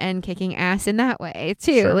awesome and kicking ass in that way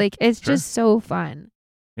too. Sure, like, it's just so fun.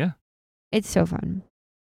 Yeah. It's so fun.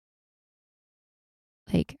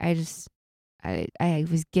 Like, I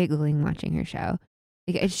was giggling watching her show.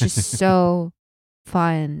 Like, it's just so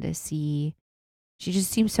fun to see. She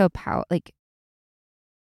just seems so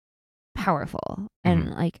powerful.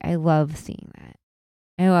 And like, I love seeing that.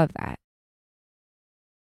 I love that.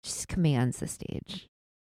 Just commands the stage.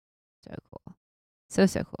 So cool. So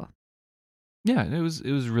cool. Yeah, it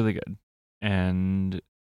was really good. And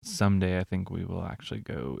someday I think we will actually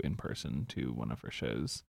go in person to one of her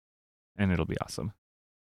shows, and it'll be awesome.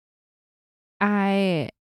 I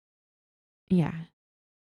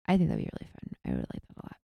think that'd be really fun. I would like that a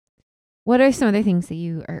lot. What are some other things that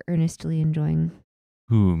you are earnestly enjoying?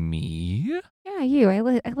 Who, me? Yeah, you. I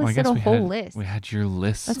listed a whole list. We had your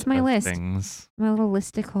list. That's my list. Things. My little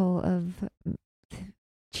listicle of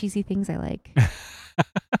cheesy things I like.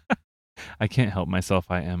 I can't help myself.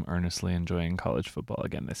 I am earnestly enjoying college football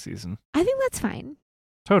again this season. I think that's fine.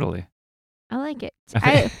 Totally. I like it.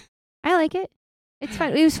 I like it. It's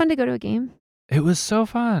fun. It was fun to go to a game. It was so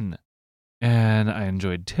fun. And I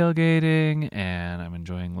enjoyed tailgating, and I'm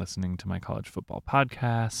enjoying listening to my college football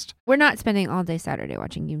podcast. We're not spending all day Saturday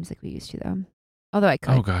watching games like we used to, though. Although I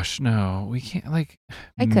could. Oh, gosh, no. We can't, like,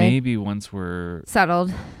 I could. Maybe once we're...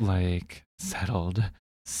 Settled. Like, settled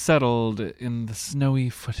in the snowy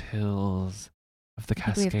foothills of the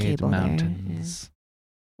Cascade Mountains.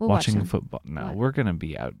 We'll watching football. No, we're going to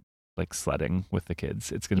be out, like, sledding with the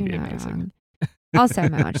kids. It's going to be amazing. Also, I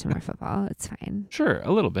might watch some more football. It's fine. Sure,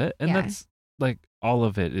 a little bit. And that's, like, all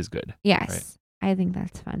of it is good. Yes. Right? I think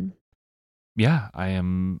that's fun. Yeah, I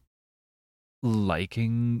am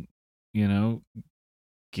liking,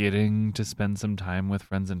 getting to spend some time with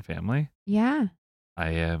friends and family. Yeah. I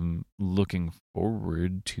am looking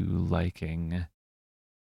forward to liking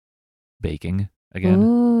baking again.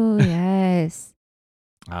 Oh, yes.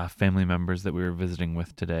 Family members that we were visiting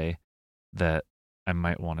with today that I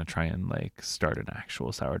might want to try and like start an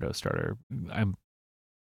actual sourdough starter. I'm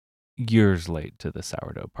years late to the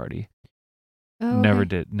sourdough party. Oh, never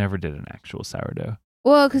did an actual sourdough.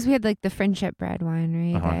 Well, because we had like the friendship bread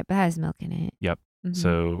one, right? That has milk in it. Yep. Mm-hmm.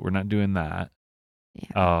 So we're not doing that.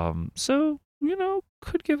 Yeah. So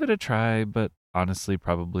could give it a try, but honestly,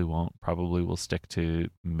 probably won't. Probably will stick to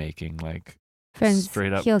making like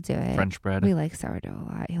straight up he'll do it. French bread. We like sourdough a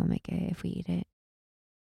lot. He'll make it if we eat it.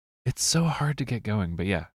 It's so hard to get going, but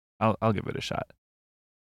yeah, I'll give it a shot.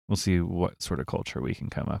 We'll see what sort of culture we can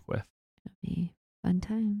come up with. It'll be fun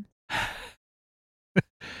time.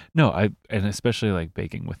 No, and especially like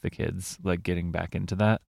baking with the kids, like getting back into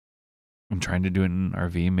that. I'm trying to do it in an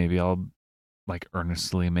RV. Maybe I'll like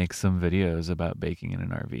earnestly make some videos about baking in an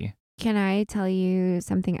RV. Can I tell you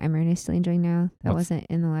something I'm earnestly enjoying now that wasn't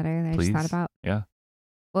in the letter that I just thought about? Yeah.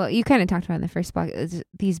 Well, you kind of talked about in the first blog,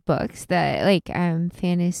 these books that like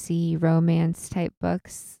fantasy romance type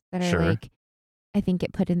books that are like, I think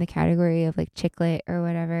get put in the category of like chick lit or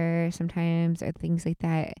whatever sometimes, or things like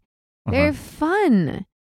that. They're fun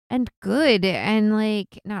and good, and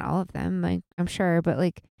like not all of them, like I'm sure, but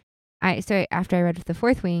like after I read The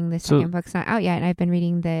Fourth Wing, the second book's not out yet, and I've been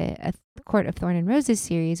reading the Court of Thorn and Roses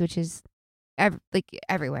series, which is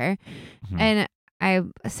everywhere, and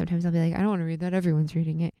sometimes I'll be like, I don't want to read that. Everyone's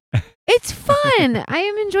reading it. It's fun. I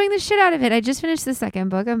am enjoying the shit out of it. I just finished the second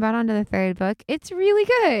book. I'm about on to the third book. It's really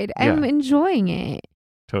good. Yeah. I'm enjoying it.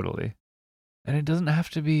 Totally. And it doesn't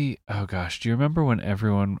have to be, oh gosh, do you remember when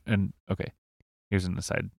everyone, okay, here's an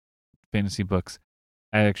aside. Fantasy books.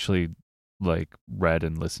 I actually like read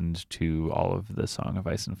and listened to all of the Song of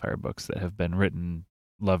Ice and Fire books that have been written,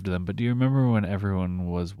 loved them. But do you remember when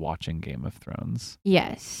everyone was watching Game of Thrones?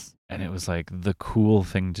 Yes. And it was like the cool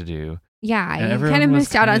thing to do. Yeah, you kind of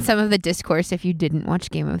missed out on some of the discourse if you didn't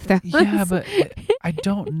watch Game of Thrones. Yeah, but I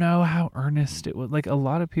don't know how earnest it was. Like a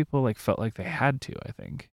lot of people like felt like they had to, I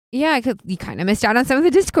think. Yeah, because you kind of missed out on some of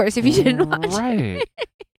the discourse if you didn't watch Right.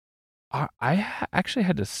 I actually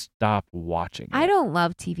had to stop watching it. I don't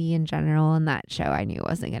love TV in general, and that show I knew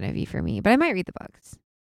wasn't going to be for me, but I might read the books.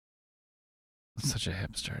 Such a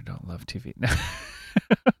hipster. I don't love TV.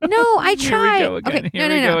 No, I try. Here we go again. Okay, Here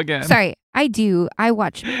we go again. Sorry, I do. I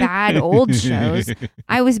watch bad old shows.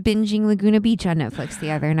 I was binging Laguna Beach on Netflix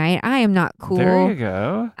the other night. I am not cool. There you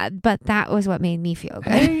go. But that was what made me feel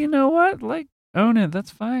good. Hey, you know what? Like, own it.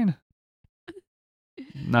 That's fine.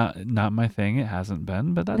 Not my thing. It hasn't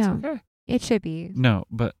been, but that's okay. It should be. No,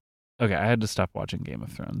 but okay. I had to stop watching Game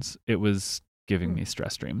of Thrones. It was giving me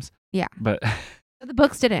stress dreams. Yeah, but the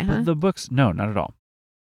books didn't, huh? The books, no, not at all.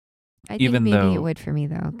 I think maybe it would for me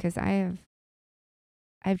though, because I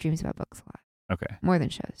have dreams about books a lot. Okay. More than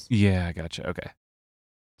shows. Yeah, I gotcha. Okay.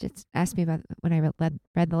 Just ask me about when I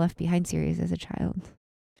read the Left Behind series as a child.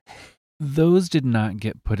 Those did not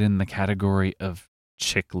get put in the category of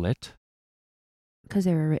chick lit. Because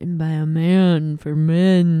they were written by a man for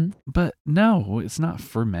men. But no, it's not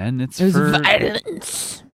for men. There's for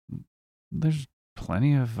violence. There's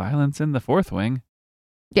plenty of violence in the Fourth Wing.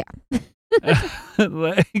 Yeah.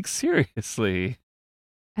 Like, seriously.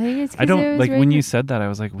 I think it's I don't like when you said that, I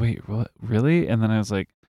was like, wait, what? Really? And then I was like,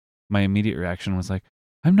 my immediate reaction was like,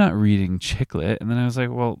 I'm not reading chick lit. And then I was like,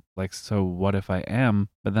 well, like, so what if I am?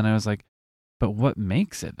 But then I was like, but what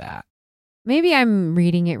makes it that? Maybe I'm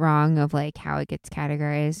reading it wrong of like how it gets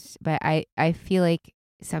categorized, but I feel like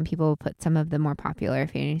some people put some of the more popular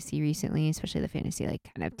fantasy recently, especially the fantasy like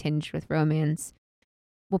kind of tinged with romance,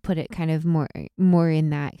 will put it kind of more in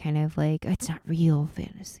that kind of like, it's not real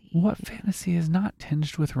fantasy. What fantasy is not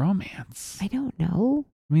tinged with romance? I don't know.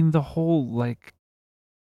 I mean, the whole like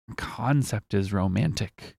concept is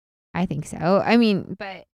romantic. I think so. I mean,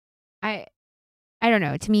 but I don't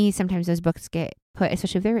know. To me, sometimes those books get put,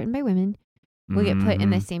 especially if they're written by women, will get put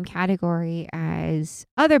in the same category as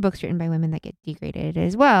other books written by women that get degraded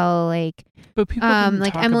as well. Like, but people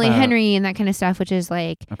like Emily Henry and that kind of stuff, which is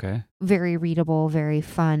like very readable, very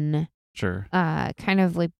fun. Sure. Kind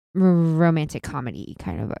of like romantic comedy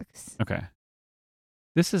kind of books. Okay.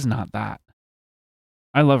 This is not that.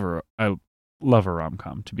 I love a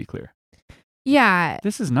rom-com, to be clear. Yeah.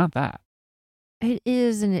 This is not that. It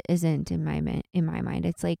is and it isn't in my mind.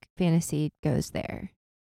 It's like fantasy goes there.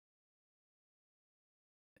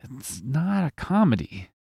 It's not a comedy.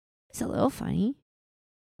 It's a little funny.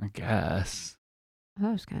 I guess. Oh,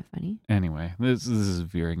 it was kind of funny. Anyway, this is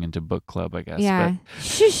veering into book club, I guess. Yeah. But...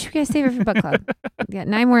 Shush, we gotta save it for book club. We got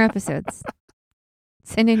 9 more episodes.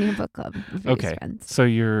 Send in your book club. Okay. So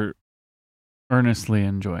you're earnestly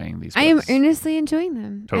enjoying these books. I am earnestly enjoying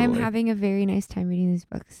them. Totally. I'm having a very nice time reading these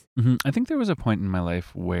books. Mm-hmm. I think there was a point in my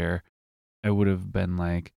life where I would have been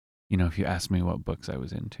like, if you asked me what books I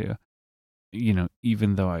was into,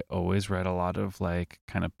 even though I always read a lot of like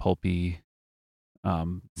kind of pulpy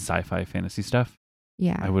sci-fi fantasy stuff.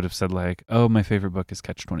 Yeah. I would have said like, oh, my favorite book is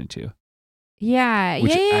Catch-22. Yeah.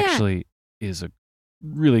 Which actually is a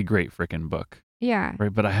really great freaking book. Yeah.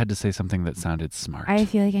 Right. But I had to say something that sounded smart. I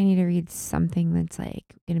feel like I need to read something that's like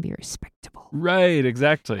going to be respectable. Right.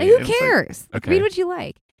 Exactly. Like, who cares? Like, read what you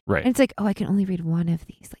like. Right. And it's like, oh, I can only read one of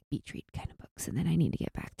these like beach read kind of books, and then I need to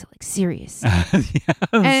get back to like serious. And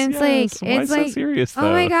it's Why so serious, though?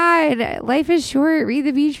 Oh my god, life is short. Read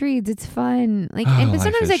the beach reads. It's fun. Like, but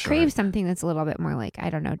sometimes I crave something that's a little bit more like, I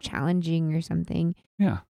don't know, challenging or something.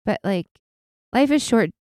 Yeah. But like, life is short.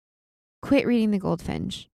 Quit reading The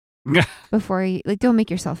Goldfinch before you don't make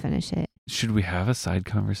yourself finish it. Should we have a side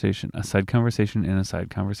conversation in a side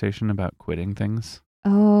conversation about quitting things?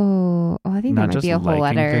 Oh, I think that might be a whole other.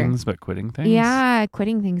 Not just liking things, but quitting things. Yeah,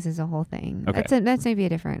 quitting things is a whole thing. Okay. That might be a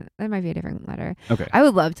different letter. Okay. I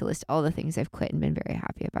would love to list all the things I've quit and been very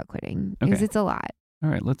happy about quitting because it's a lot. All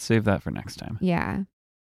right, let's save that for next time. Yeah.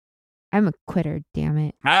 I'm a quitter, damn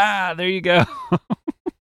it. Ah, there you go.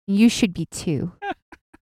 You should be too.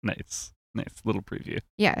 Nice little preview.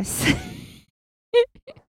 Yes.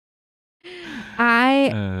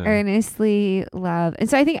 I earnestly love, and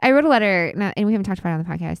so I think I wrote a letter, and we haven't talked about it on the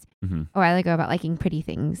podcast a while ago about liking pretty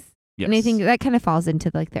things. Yes. And I think that kind of falls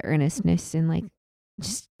into like the earnestness and like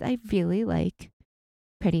just I really like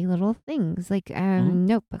pretty little things like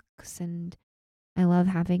notebooks, and I love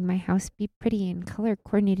having my house be pretty and color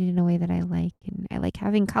coordinated in a way that I like, and I like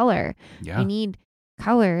having color. Yeah. I need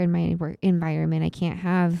color in my work environment. I can't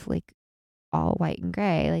have like all white and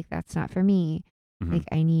gray. Like that's not for me. Like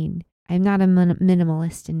I'm not a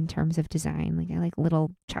minimalist in terms of design. Like I like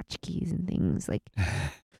little tchotchkes and things. Like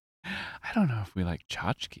I don't know if we like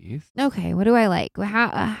tchotchkes. Okay, what do I like?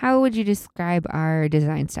 How would you describe our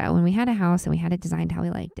design style? When we had a house and we had it designed how we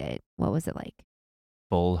liked it, what was it like?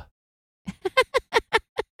 colorful.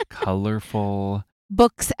 Colorful.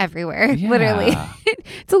 Books everywhere, Yeah. literally.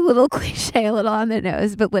 It's a little cliche, a little on the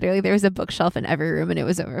nose, but literally there was a bookshelf in every room and it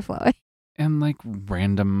was overflowing. And like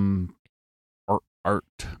random art,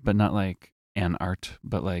 but not like an art,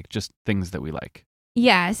 but like just things that we like.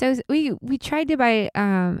 Yeah, so we tried to buy,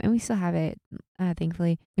 and we still have it,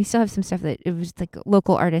 thankfully. We still have some stuff that it was like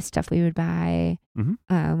local artist stuff we would buy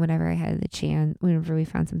whenever I had the chance, whenever we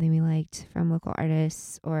found something we liked from local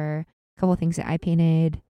artists, or a couple of things that I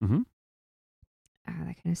painted, that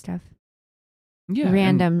kind of stuff. Yeah.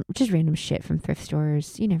 Just random shit from thrift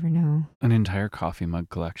stores. You never know. An entire coffee mug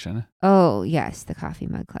collection. Oh, yes, the coffee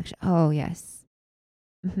mug collection. Oh, yes.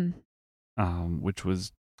 Which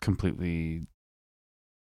was completely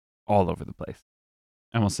all over the place.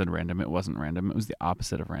 I almost said random. It wasn't random. It was the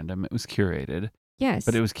opposite of random. It was curated. Yes.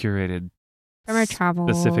 But it was curated from our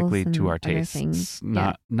travels, specifically to our tastes. Things.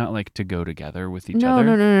 Not like to go together with each other.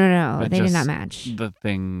 No. They did not match. The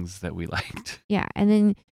things that we liked. Yeah. And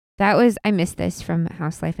then I missed this from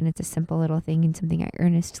House Life, and it's a simple little thing and something I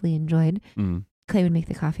earnestly enjoyed. Clay would make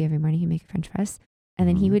the coffee every morning. He'd make a French press. And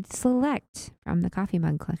then he would select from the coffee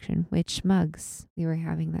mug collection which mugs we were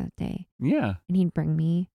having that day. Yeah. And he'd bring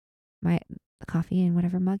me the coffee in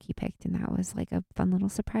whatever mug he picked. And that was like a fun little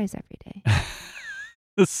surprise every day.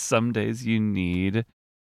 Some days you need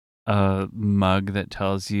a mug that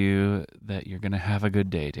tells you that you're going to have a good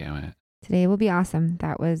day, damn it. Today will be awesome.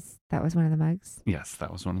 That was one of the mugs. Yes,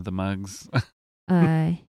 that was one of the mugs.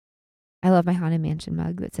 I love my Haunted Mansion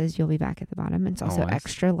mug that says you'll be back at the bottom. It's also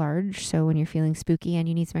extra large, so when you're feeling spooky and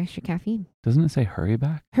you need some extra caffeine. Doesn't it say hurry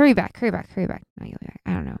back? Hurry back. No, you'll be back.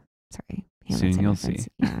 I don't know. Sorry. Soon you'll see.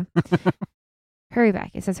 Yeah. Hurry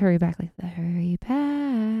back. It says hurry back, like the hurry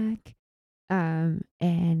back.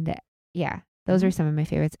 And yeah, those are some of my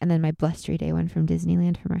favorites. And then my Blustery Day one from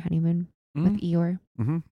Disneyland from our honeymoon with Eeyore.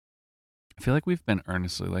 I feel like we've been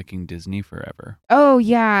earnestly liking Disney forever. Oh,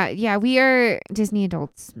 yeah. Yeah, we are Disney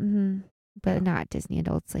adults. But not Disney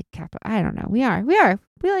adults like capital. I don't know. We are.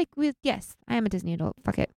 Yes, I am a Disney adult.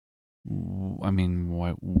 Fuck it. I mean,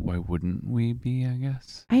 why wouldn't we be, I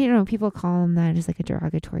guess? I don't know. People call them that as like a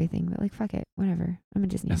derogatory thing, but like, fuck it. Whatever. I'm a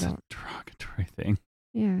Disney adult. That's a derogatory thing.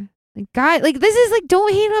 Yeah. Like, God, like, this is like,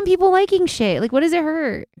 don't hate on people liking shit. Like, what does it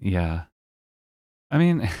hurt? Yeah. I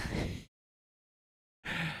mean,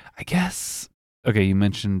 I guess. Okay, you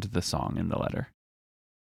mentioned the song in the letter.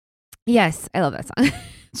 Yes, I love that song.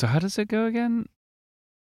 So how does it go again?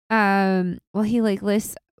 Well, he like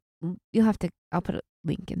lists. I'll put a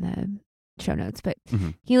link in the show notes, but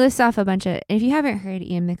he lists off a bunch of. If you haven't heard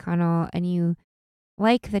Ian McConnell and you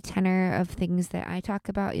like the tenor of things that I talk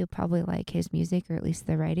about, you'll probably like his music, or at least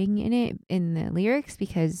the writing in it, in the lyrics,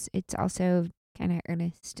 because it's also kind of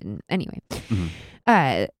earnest. And anyway,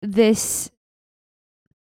 this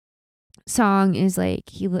song is like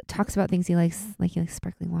he talks about things he likes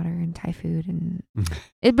sparkling water and Thai food, and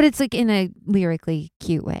but it's like in a lyrically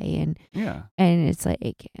cute way, and it's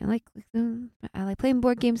like I like playing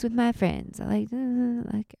board games with my friends. I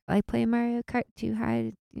like playing Mario Kart too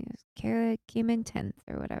high. Kara came in 10th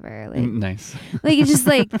or whatever. Like nice. Like it's just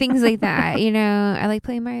like things like that, you know. I like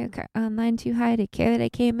playing Mario Kart online too high to care that I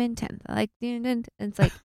came in 10th. I like and it's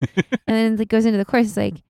like, and then it goes into the chorus. It's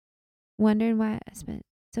like wondering why I spent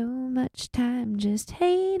so much time just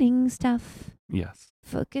hating stuff. Yes.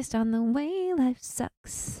 Focused on the way life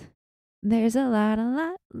sucks. There's a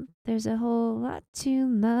whole lot to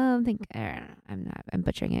love. I'm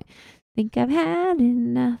butchering it. Think I've had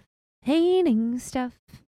enough hating stuff.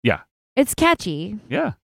 Yeah. It's catchy.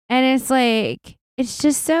 Yeah. And it's like, it's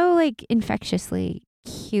just so like infectiously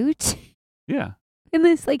cute. Yeah. And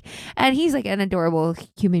this like, and he's like an adorable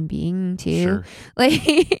human being too. Sure. Like,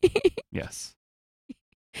 yes.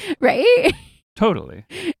 Right? Totally.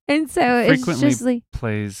 And so it's just like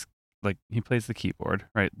he plays the keyboard,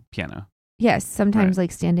 right? Piano. Yes, sometimes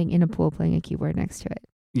like standing in a pool playing a keyboard next to it.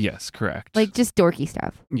 Yes, correct. Like just dorky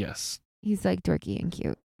stuff. Yes. He's like dorky and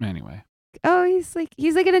cute. Anyway. Oh, he's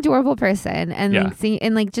like an adorable person, and like sing,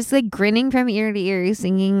 and like just like grinning from ear to ear,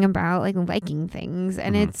 singing about like liking things,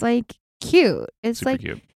 and it's like cute. It's super like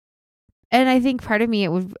cute. And I think part of me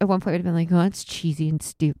at one point would have been like, oh, it's cheesy and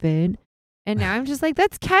stupid. And now I'm just like,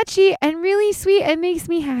 that's catchy and really sweet and makes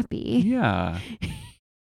me happy. Yeah.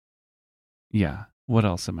 Yeah. What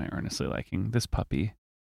else am I earnestly liking? This puppy.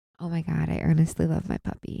 Oh my God, I earnestly love my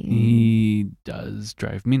puppy. He does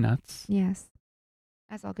drive me nuts. Yes.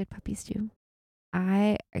 As all good puppies do.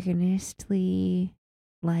 I earnestly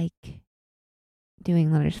like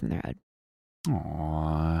doing Letters from the Road.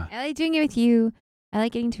 Aww. I like doing it with you. I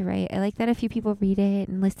like getting to write. I like that a few people read it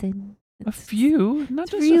and listen. A few? Not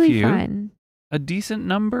just really a few. Fun. a decent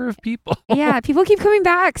number of people. Yeah, people keep coming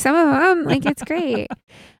back. Some of them, like, it's great.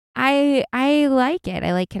 I like it.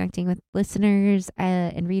 I like connecting with listeners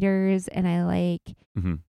and readers, and I like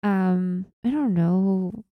I don't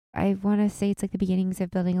know. I want to say it's like the beginnings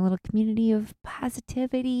of building a little community of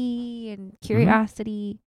positivity and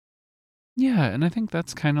curiosity. Yeah, and I think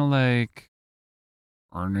that's kind of like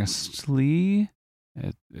earnestly,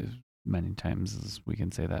 many times as we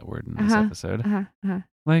can say that word in this episode,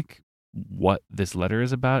 like what this letter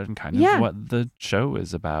is about and kind of what the show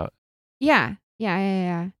is about. Yeah.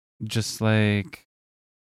 Just like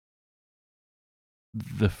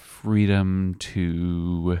the freedom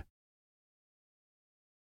to...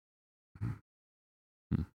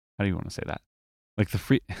 How do you want to say that? Like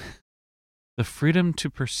the freedom to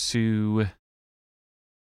pursue...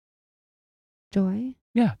 Joy?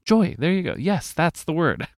 Yeah, joy. There you go. Yes, that's the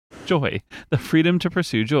word. Joy. The freedom to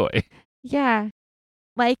pursue joy. Yeah.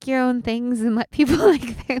 Like your own things and let people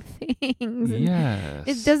like their things. Yes.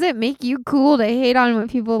 It doesn't make you cool to hate on what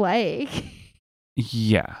people like.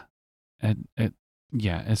 Yeah.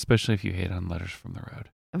 Yeah, especially if you hate on letters from the road.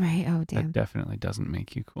 Right. Oh, damn. That definitely doesn't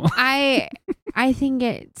make you cool. I think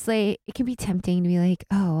it's like, it can be tempting to be like,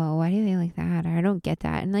 oh, well, why do they like that? Or I don't get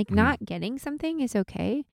that. And like not getting something is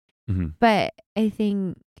okay. But I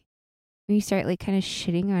think when you start like kind of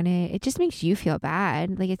shitting on it, it just makes you feel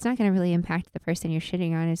bad. Like it's not going to really impact the person you're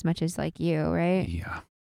shitting on as much as like you, right? Yeah.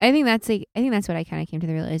 I think that's what I kind of came to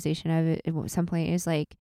the realization of at some point is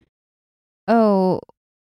like, oh,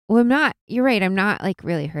 well, you're right. I'm not like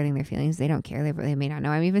really hurting their feelings. They don't care. They may not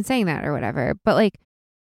know I'm even saying that or whatever. But like,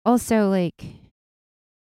 also like,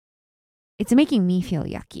 it's making me feel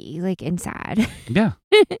yucky, like, and sad. Yeah.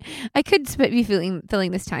 I could be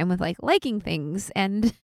filling this time with like liking things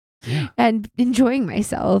and enjoying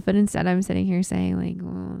myself, and instead I'm sitting here saying like,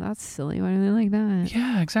 well, that's silly. Why do they like that?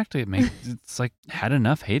 Yeah, exactly. It's like had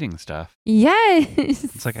enough hating stuff. Yes.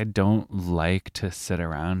 It's like I don't like to sit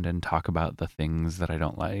around and talk about the things that I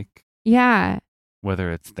don't like. Yeah.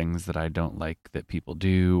 Whether it's things that I don't like that people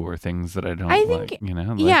do or things that I don't like, you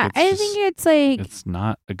know? Like I think it's like it's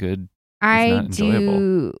not a good. I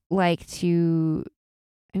do like to,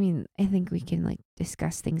 I mean, I think we can like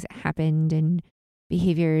discuss things that happened and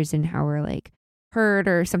behaviors and how we're like hurt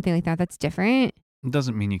or something like that. That's different. It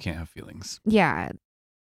doesn't mean you can't have feelings. Yeah.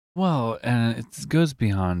 Well, and it goes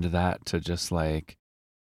beyond that to just like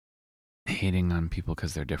hating on people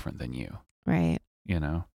because they're different than you. Right. You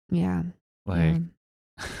know? Yeah. Like,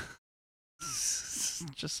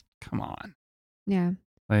 just come on. Yeah.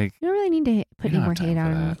 Like, you don't really need to put any more hate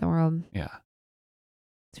out in the world. Yeah.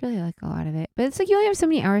 It's really like a lot of it. But it's like you only have so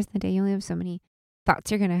many hours in the day. You only have so many thoughts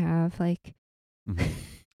you're going to have. Like,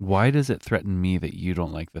 why does it threaten me that you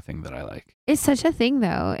don't like the thing that I like? It's such a thing,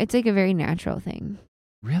 though. It's like a very natural thing.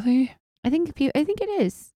 Really? I think it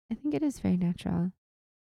is. I think it is very natural.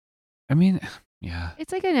 I mean, yeah.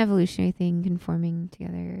 It's like an evolutionary thing, conforming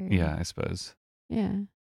together. Yeah, I suppose. Yeah.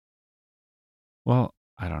 Well,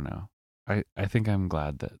 I don't know. I think I'm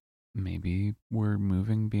glad that maybe we're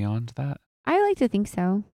moving beyond that. I like to think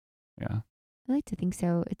so. Yeah. I like to think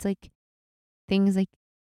so. It's like things like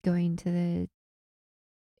going to the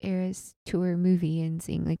Eras Tour movie and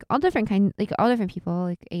seeing like all different people,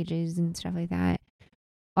 like ages and stuff like that,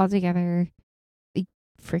 all together, like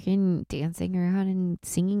freaking dancing around and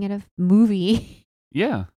singing at a movie.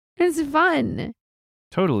 Yeah. It's fun.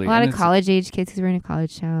 Totally. A lot of college age kids because we're in a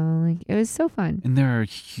college town. Like it was so fun. And there are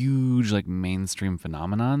huge like mainstream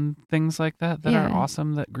phenomenon things like that are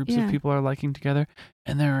awesome that groups of people are liking together.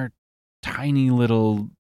 And there are tiny little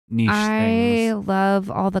niche things. I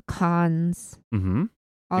love all the cons. Mm-hmm.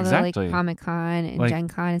 All the like Comic-Con and Gen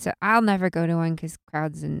Con and stuff. I'll never go to one because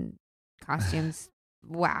crowds and costumes.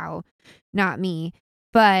 Wow. Not me.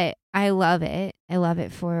 But I love it. I love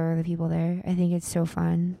it for the people there. I think it's so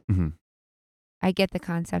fun. Mm-hmm. I get the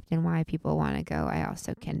concept and why people want to go. I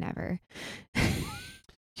also can never.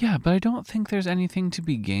 Yeah, but I don't think there's anything to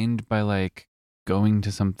be gained by like going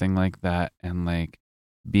to something like that and like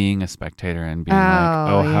being a spectator and being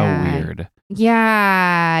how weird.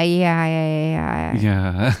 Yeah. Yeah.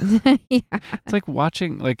 Yeah. It's like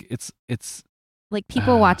watching like it's like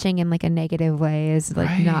people watching in like a negative way is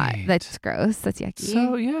like not, that's gross. That's yucky.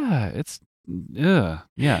 So yeah,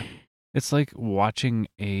 yeah. It's like watching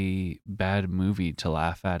a bad movie to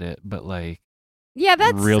laugh at it, but like real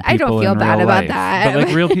people I don't feel bad about that. But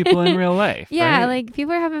like real people in real life. Yeah, right? like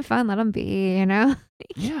people are having fun, let them be, you know?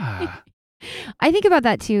 Yeah. I think about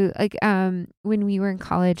that too. Like when we were in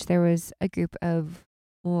college, there was a group of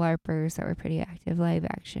LARPers that were pretty active, live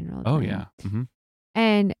action role. Oh yeah. Mm-hmm.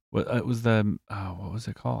 And it was the what was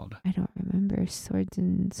it called? I don't remember. Swords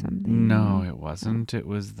and something. No, it wasn't. It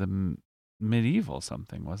was the medieval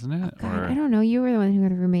something, wasn't it? Oh, God, I don't know. You were the one who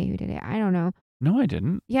had a roommate who did it. I don't know. No, I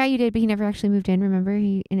didn't. Yeah, you did, but he never actually moved in. Remember,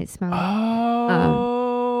 and it smelled.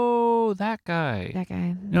 That guy. That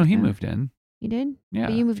guy. No, he moved in. You did? Yeah.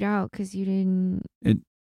 But you moved out because you didn't. He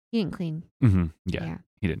didn't clean. Mm-hmm. Yeah.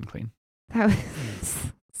 He didn't clean. That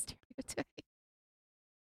was stereotype.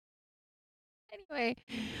 Anyway,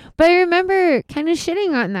 but I remember kind of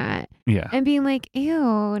shitting on that. Yeah. And being like,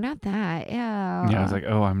 ew, not that. Ew. Yeah, I was like,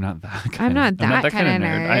 oh, I'm not that kind I'm not that kind of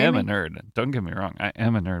nerd. I am a nerd. Don't get me wrong. I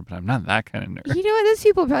am a nerd, but I'm not that kind of nerd. You know what? Those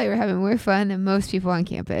people probably were having more fun than most people on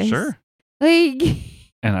campus. Sure. Like.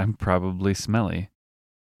 And I'm probably smelly.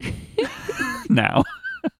 Now.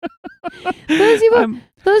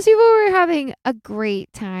 Those people were having a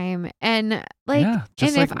great time, and like, and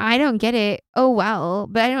if I don't get it, oh well.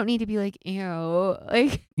 But I don't need to be like, ew,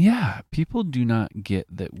 like. Yeah, people do not get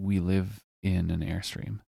that we live in an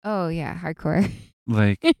Airstream. Oh yeah, hardcore.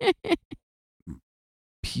 Like,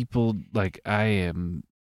 people like I am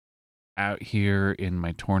out here in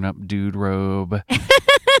my torn up dude robe.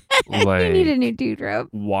 Like, you need a new dude robe.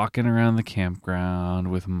 Walking around the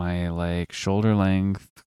campground with my like shoulder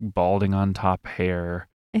length, balding on top hair.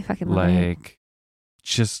 I fucking love it.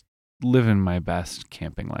 Just living my best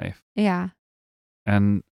camping life. Yeah.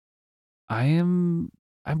 And I'm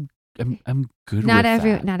good with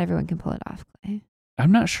that. Not everyone can pull it off, Clay.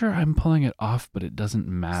 I'm not sure I'm pulling it off, but it doesn't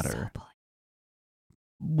matter.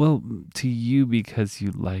 Well, to you because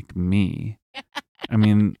you like me. I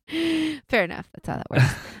mean, fair enough. That's how that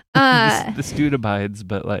works. This dude abides,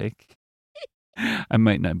 but like, I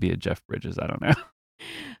might not be a Jeff Bridges. I don't know.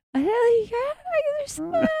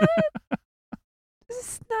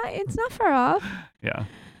 It's not far off. Yeah.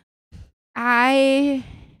 I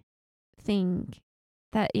think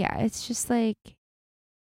that, it's just like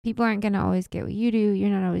people aren't going to always get what you do. You're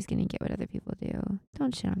not always going to get what other people do.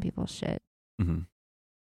 Don't shit on people's shit. Mm-hmm.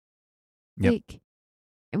 Yep. Like,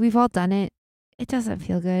 we've all done it. It doesn't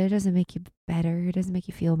feel good. It doesn't make you better. It doesn't make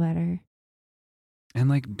you feel better. And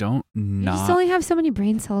like, you just only have so many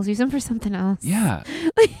brain cells. Use them for something else. Yeah.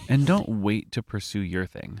 And don't wait to pursue your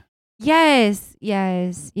thing. Yes.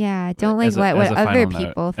 Yeah. Don't let what other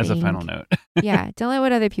people think. As a final note. Yeah. Don't let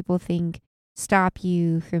what other people think stop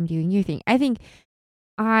you from doing your thing. I think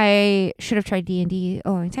I should have tried D&D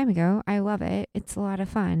a long time ago. I love it. It's a lot of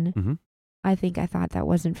fun. Mm-hmm. I think I thought that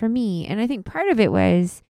wasn't for me. And I think part of it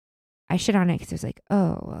was I shit on it because it was like,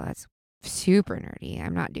 oh, well, that's super nerdy.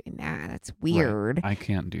 I'm not doing that. That's weird. Right. I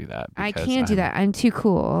can't do that. I can't do that. I'm too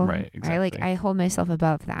cool. Right. Exactly. I hold myself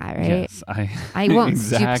above that. Right. Yes. I won't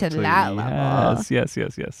stoop to that level.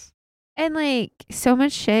 Yes. And like, so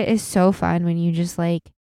much shit is so fun when you just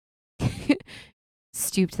like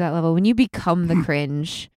stoop to that level. When you become the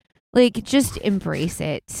cringe, like, just embrace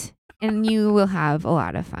it. And you will have a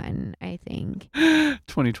lot of fun, I think.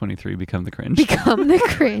 2023, become the cringe. Become the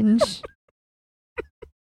cringe.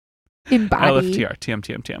 Embody. LFTR,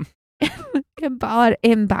 TM.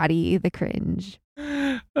 Embody the cringe.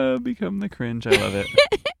 Become the cringe. I love it.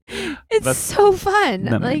 That's so fun.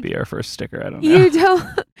 That might be our first sticker. I don't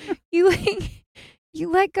know. You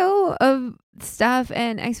let go of stuff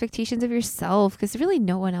and expectations of yourself because really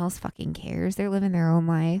no one else fucking cares. They're living their own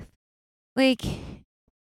life. Like,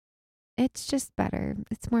 it's just better.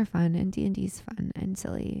 It's more fun, and D&D's fun and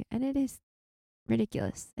silly, and it is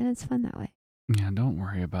ridiculous, and it's fun that way. Yeah, don't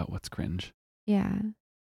worry about what's cringe. Yeah.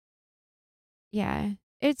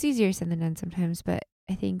 It's easier said than done sometimes, but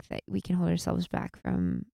I think that we can hold ourselves back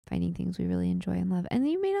from finding things we really enjoy and love. And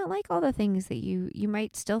you may not like all the things that you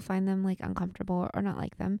might still find them like uncomfortable or not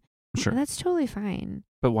like them. Sure. And that's totally fine.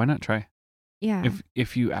 But why not try? Yeah.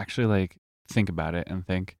 If you actually like think about it and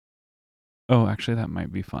think, oh, actually that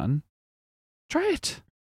might be fun. Try it.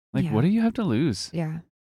 Like, what do you have to lose? Yeah.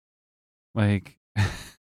 Like,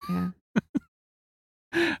 yeah.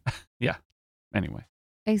 Yeah. Anyway.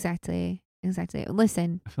 Exactly.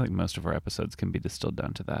 Listen. I feel like most of our episodes can be distilled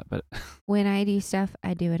down to that, but when I do stuff,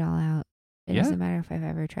 I do it all out. It doesn't matter if I've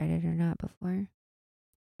ever tried it or not before.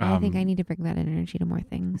 I think I need to bring that energy to more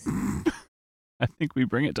things. I think we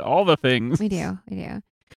bring it to all the things. We do.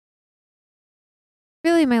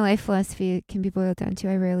 Really, my life philosophy can be boiled down to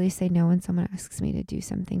I rarely say no when someone asks me to do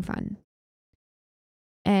something fun.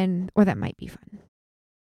 Or that might be fun.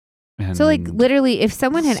 And so, like, literally, if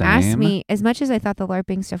someone had asked me, as much as I thought the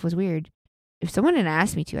LARPing stuff was weird, if someone had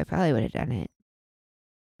asked me to, I probably would have done it.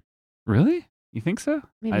 Really? You think so?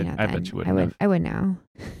 Maybe not. I bet you wouldn't. I would now.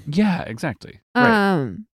 Yeah, exactly.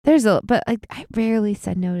 Right. But like, I rarely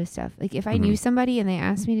said no to stuff. Like, if I knew somebody and they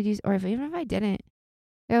asked me to do, or even if I didn't,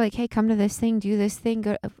 They're like, hey, come to this thing, do this thing.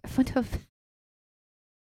 Go. I went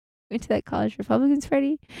to that college Republicans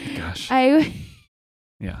party. Gosh. I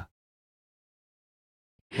Yeah.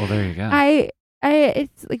 Well, there you go.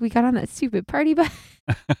 It's like we got on that stupid party bus.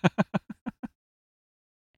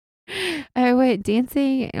 I went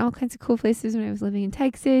dancing in all kinds of cool places when I was living in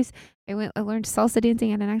Texas. I learned salsa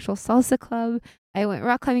dancing at an actual salsa club. I went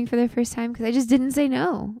rock climbing for the first time because I just didn't say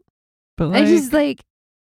no. But like, I just like,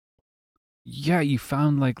 yeah, you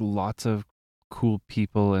found like lots of cool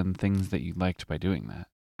people and things that you liked by doing that.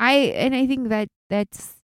 I think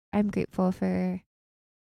that's I'm grateful for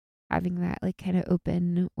having that like kind of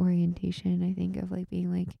open orientation. I think of like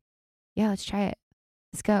being like, yeah, let's try it.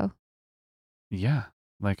 Let's go. Yeah.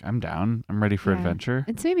 Like I'm down. I'm ready for adventure.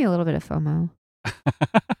 It's maybe a little bit of FOMO.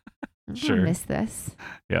 Sure. I miss this.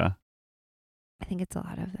 Yeah. I think it's a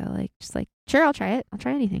lot of though, like just like, sure, I'll try it. I'll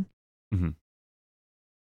try anything. Mm-hmm.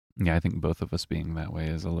 Yeah, I think both of us being that way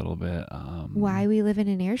is a little bit why we live in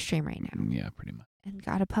an Airstream right now. Yeah, pretty much. And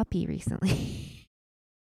got a puppy recently.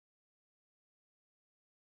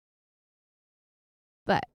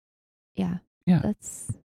 But yeah.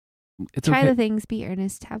 Let's try the things, be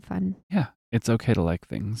earnest, have fun. Yeah, it's okay to like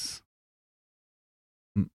things.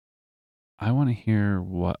 I want to hear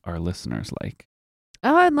what our listeners like.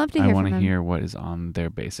 Oh, I'd love to hear from them. I want to hear what is on their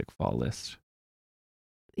basic fall list.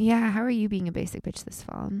 Yeah, how are you being a basic bitch this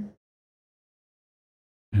fall?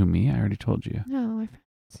 Who, me? I already told you. No, my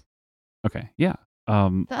friends. Okay, yeah.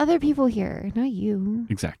 The other people here, not you.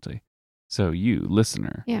 Exactly. So you,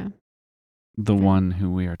 listener. Yeah. The one who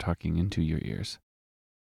we are talking into your ears.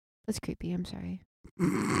 That's creepy. I'm sorry.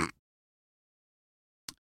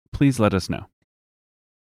 Please let us know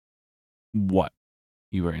what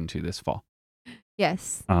you are into this fall.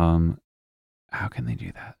 Yes. How can they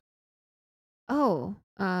do that? Oh,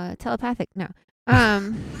 telepathic. No.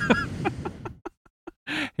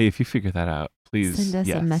 Hey, if you figure that out, please send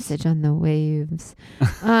us a message on the waves.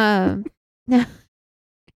 No.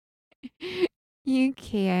 You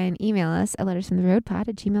can email us at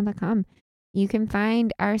lettersfromtheroadpod@gmail.com. You can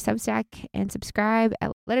find our Substack and subscribe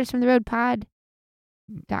at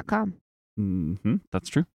lettersfromtheroadpod.com. Mm-hmm. That's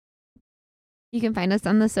true. You can find us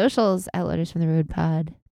on the socials at Letters from the Road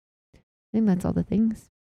Pod. I think that's all the things.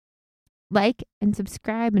 Like and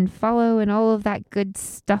subscribe and follow and all of that good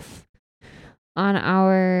stuff on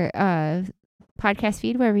our podcast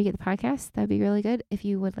feed wherever you get the podcast. That'd be really good. If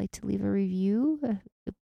you would like to leave a review,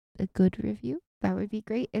 a good review, that would be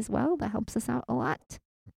great as well. That helps us out a lot.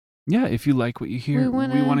 Yeah, if you like what you hear, we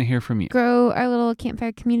want to hear from you. Grow our little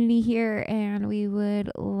campfire community here, and we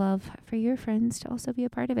would love for your friends to also be a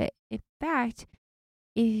part of it. In fact,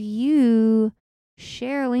 if you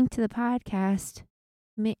share a link to the podcast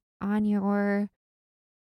on your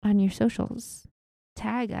socials,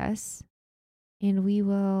 tag us, and we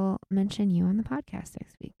will mention you on the podcast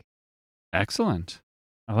next week. Excellent.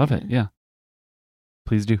 I love it. Yeah.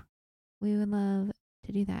 Please do. We would love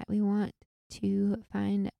to do that. We want to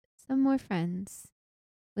find some more friends.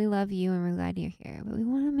 We love you and we're glad you're here, but we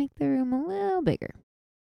want to make the room a little bigger.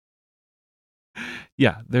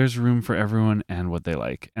 Yeah, there's room for everyone and what they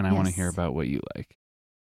like, and I want to hear about what you like.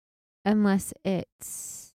 Unless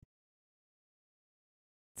it's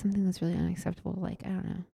something that's really unacceptable, like, I don't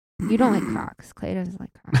know. You don't like Crocs. Clay doesn't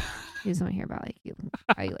like Crocs. He doesn't want to hear about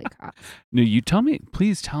how you like Crocs. No,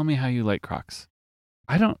 please tell me how you like Crocs.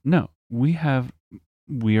 I don't know. We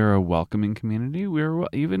are a welcoming community.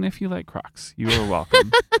 Even if you like Crocs, you are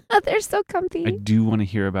welcome. They're so comfy. I do want to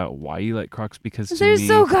hear about why you like Crocs because they're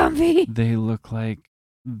so comfy. They look like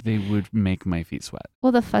they would make my feet sweat.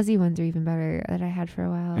 Well, the fuzzy ones are even better that I had for a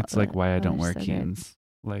while. It's like why I don't wear Keens.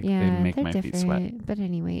 Like they make my feet sweat. But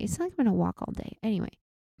anyway, it's not like I'm going to walk all day. Anyway.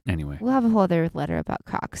 We'll have a whole other letter about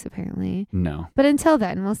Crocs apparently. No. But until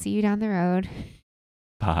then, we'll see you down the road.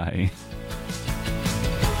 Bye.